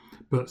it.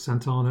 But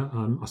Santana,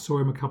 I saw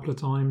him a couple of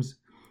times.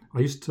 I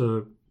used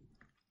to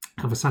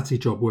have a Saturday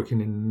job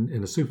working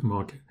in a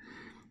supermarket,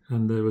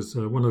 and there was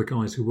one of the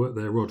guys who worked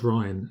there, Rod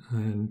Ryan,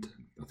 and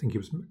I think he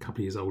was a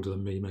couple of years older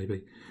than me,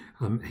 maybe.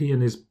 He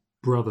and his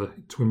brother,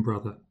 twin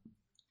brother,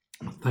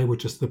 they were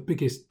just the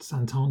biggest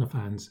Santana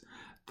fans.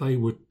 They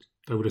would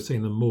have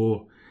seen them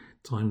more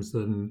times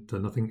than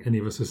I think any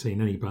of us have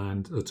seen any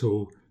band at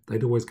all.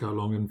 They'd always go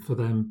along, and for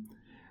them,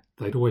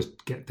 they'd always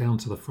get down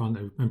to the front.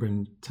 I remember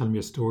him telling me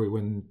a story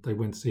when they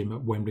went to see him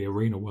at Wembley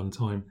Arena one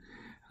time,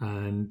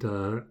 and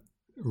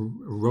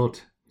Rod,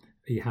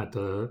 he had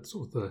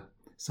sort of the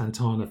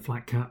Santana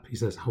flat cap, he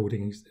says,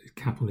 holding his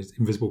cap on his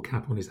invisible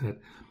cap on his head,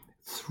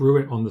 threw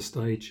it on the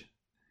stage.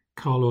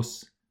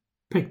 Carlos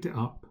picked it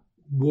up,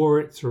 wore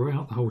it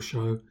throughout the whole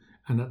show,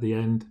 and at the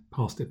end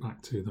passed it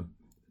back to them.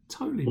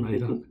 Totally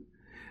made up.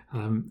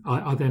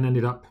 I then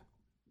ended up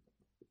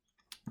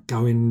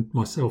going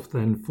myself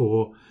then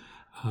for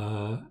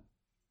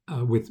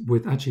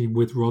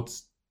with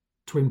Rod's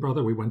twin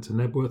brother. We went to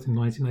Nebworth in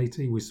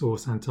 1980. We saw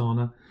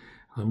Santana,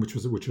 which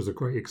was a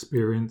great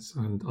experience,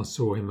 and I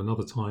saw him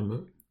another time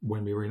at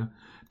Wembley Arena.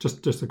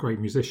 Just a great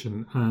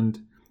musician and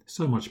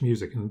so much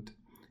music, and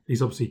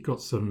he's obviously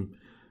got some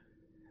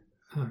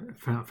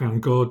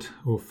found God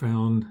or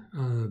found.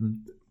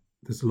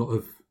 There's a lot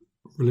of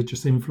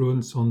religious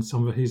influence on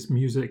some of his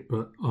music,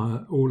 but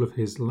all of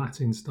his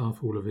Latin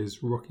stuff, all of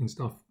his rocking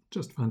stuff,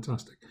 just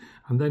fantastic.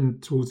 And then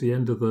towards the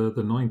end of the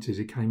 90s,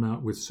 he came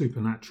out with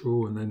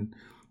Supernatural, and then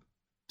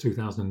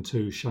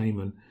 2002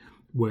 Shaman,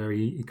 where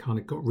he kind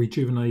of got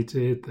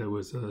rejuvenated. There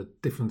was a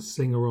different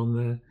singer on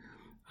there,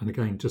 and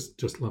again,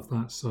 just love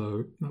that.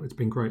 So no, it's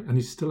been great, and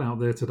he's still out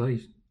there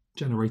today,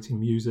 generating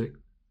music,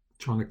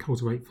 trying to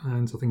cultivate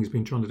fans. I think he's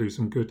been trying to do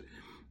some good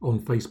on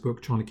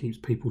Facebook, trying to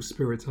keep people's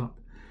spirits up.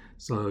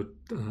 So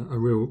a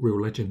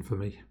real legend for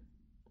me.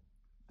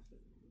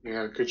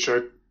 Yeah, good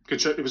shout. Good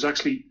shout. It was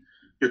actually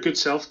your good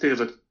self,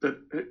 David, that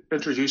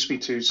introduced me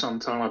to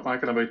Santana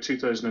back in about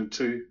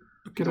 2002,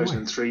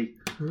 2003.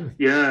 Really?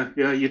 Yeah,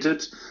 you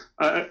did.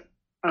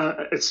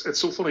 It's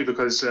so funny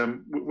because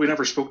we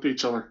never spoke to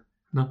each other,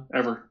 no,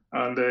 ever,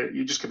 and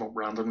you just came up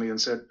randomly and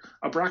said,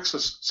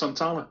 "Abraxas,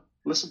 Santana,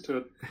 listen to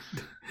it."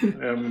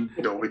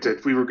 No, we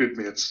did. We were good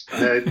mates.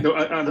 No,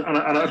 and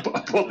I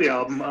bought the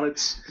album, and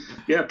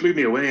it blew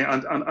me away.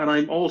 And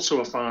I'm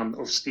also a fan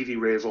of Stevie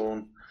Ray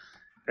Vaughan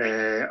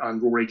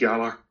and Rory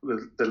Gallagher,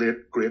 the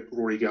late great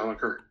Rory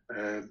Gallagher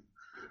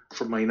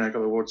from my neck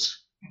of the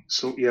woods.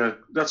 So yeah,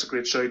 that's a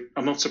great shout.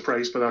 I'm not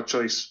surprised by that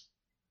choice.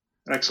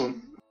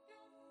 Excellent.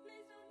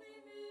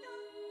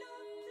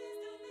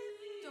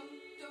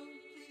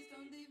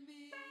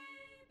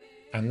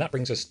 And that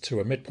brings us to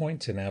a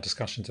midpoint in our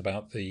discussions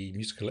about the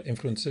musical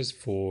influences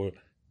for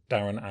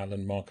Darren,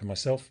 Alan, Mark and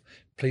myself.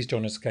 Please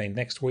join us again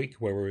next week,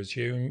 where we'll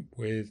resume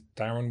with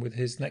Darren with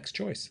his next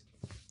choice.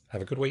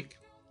 Have a good week.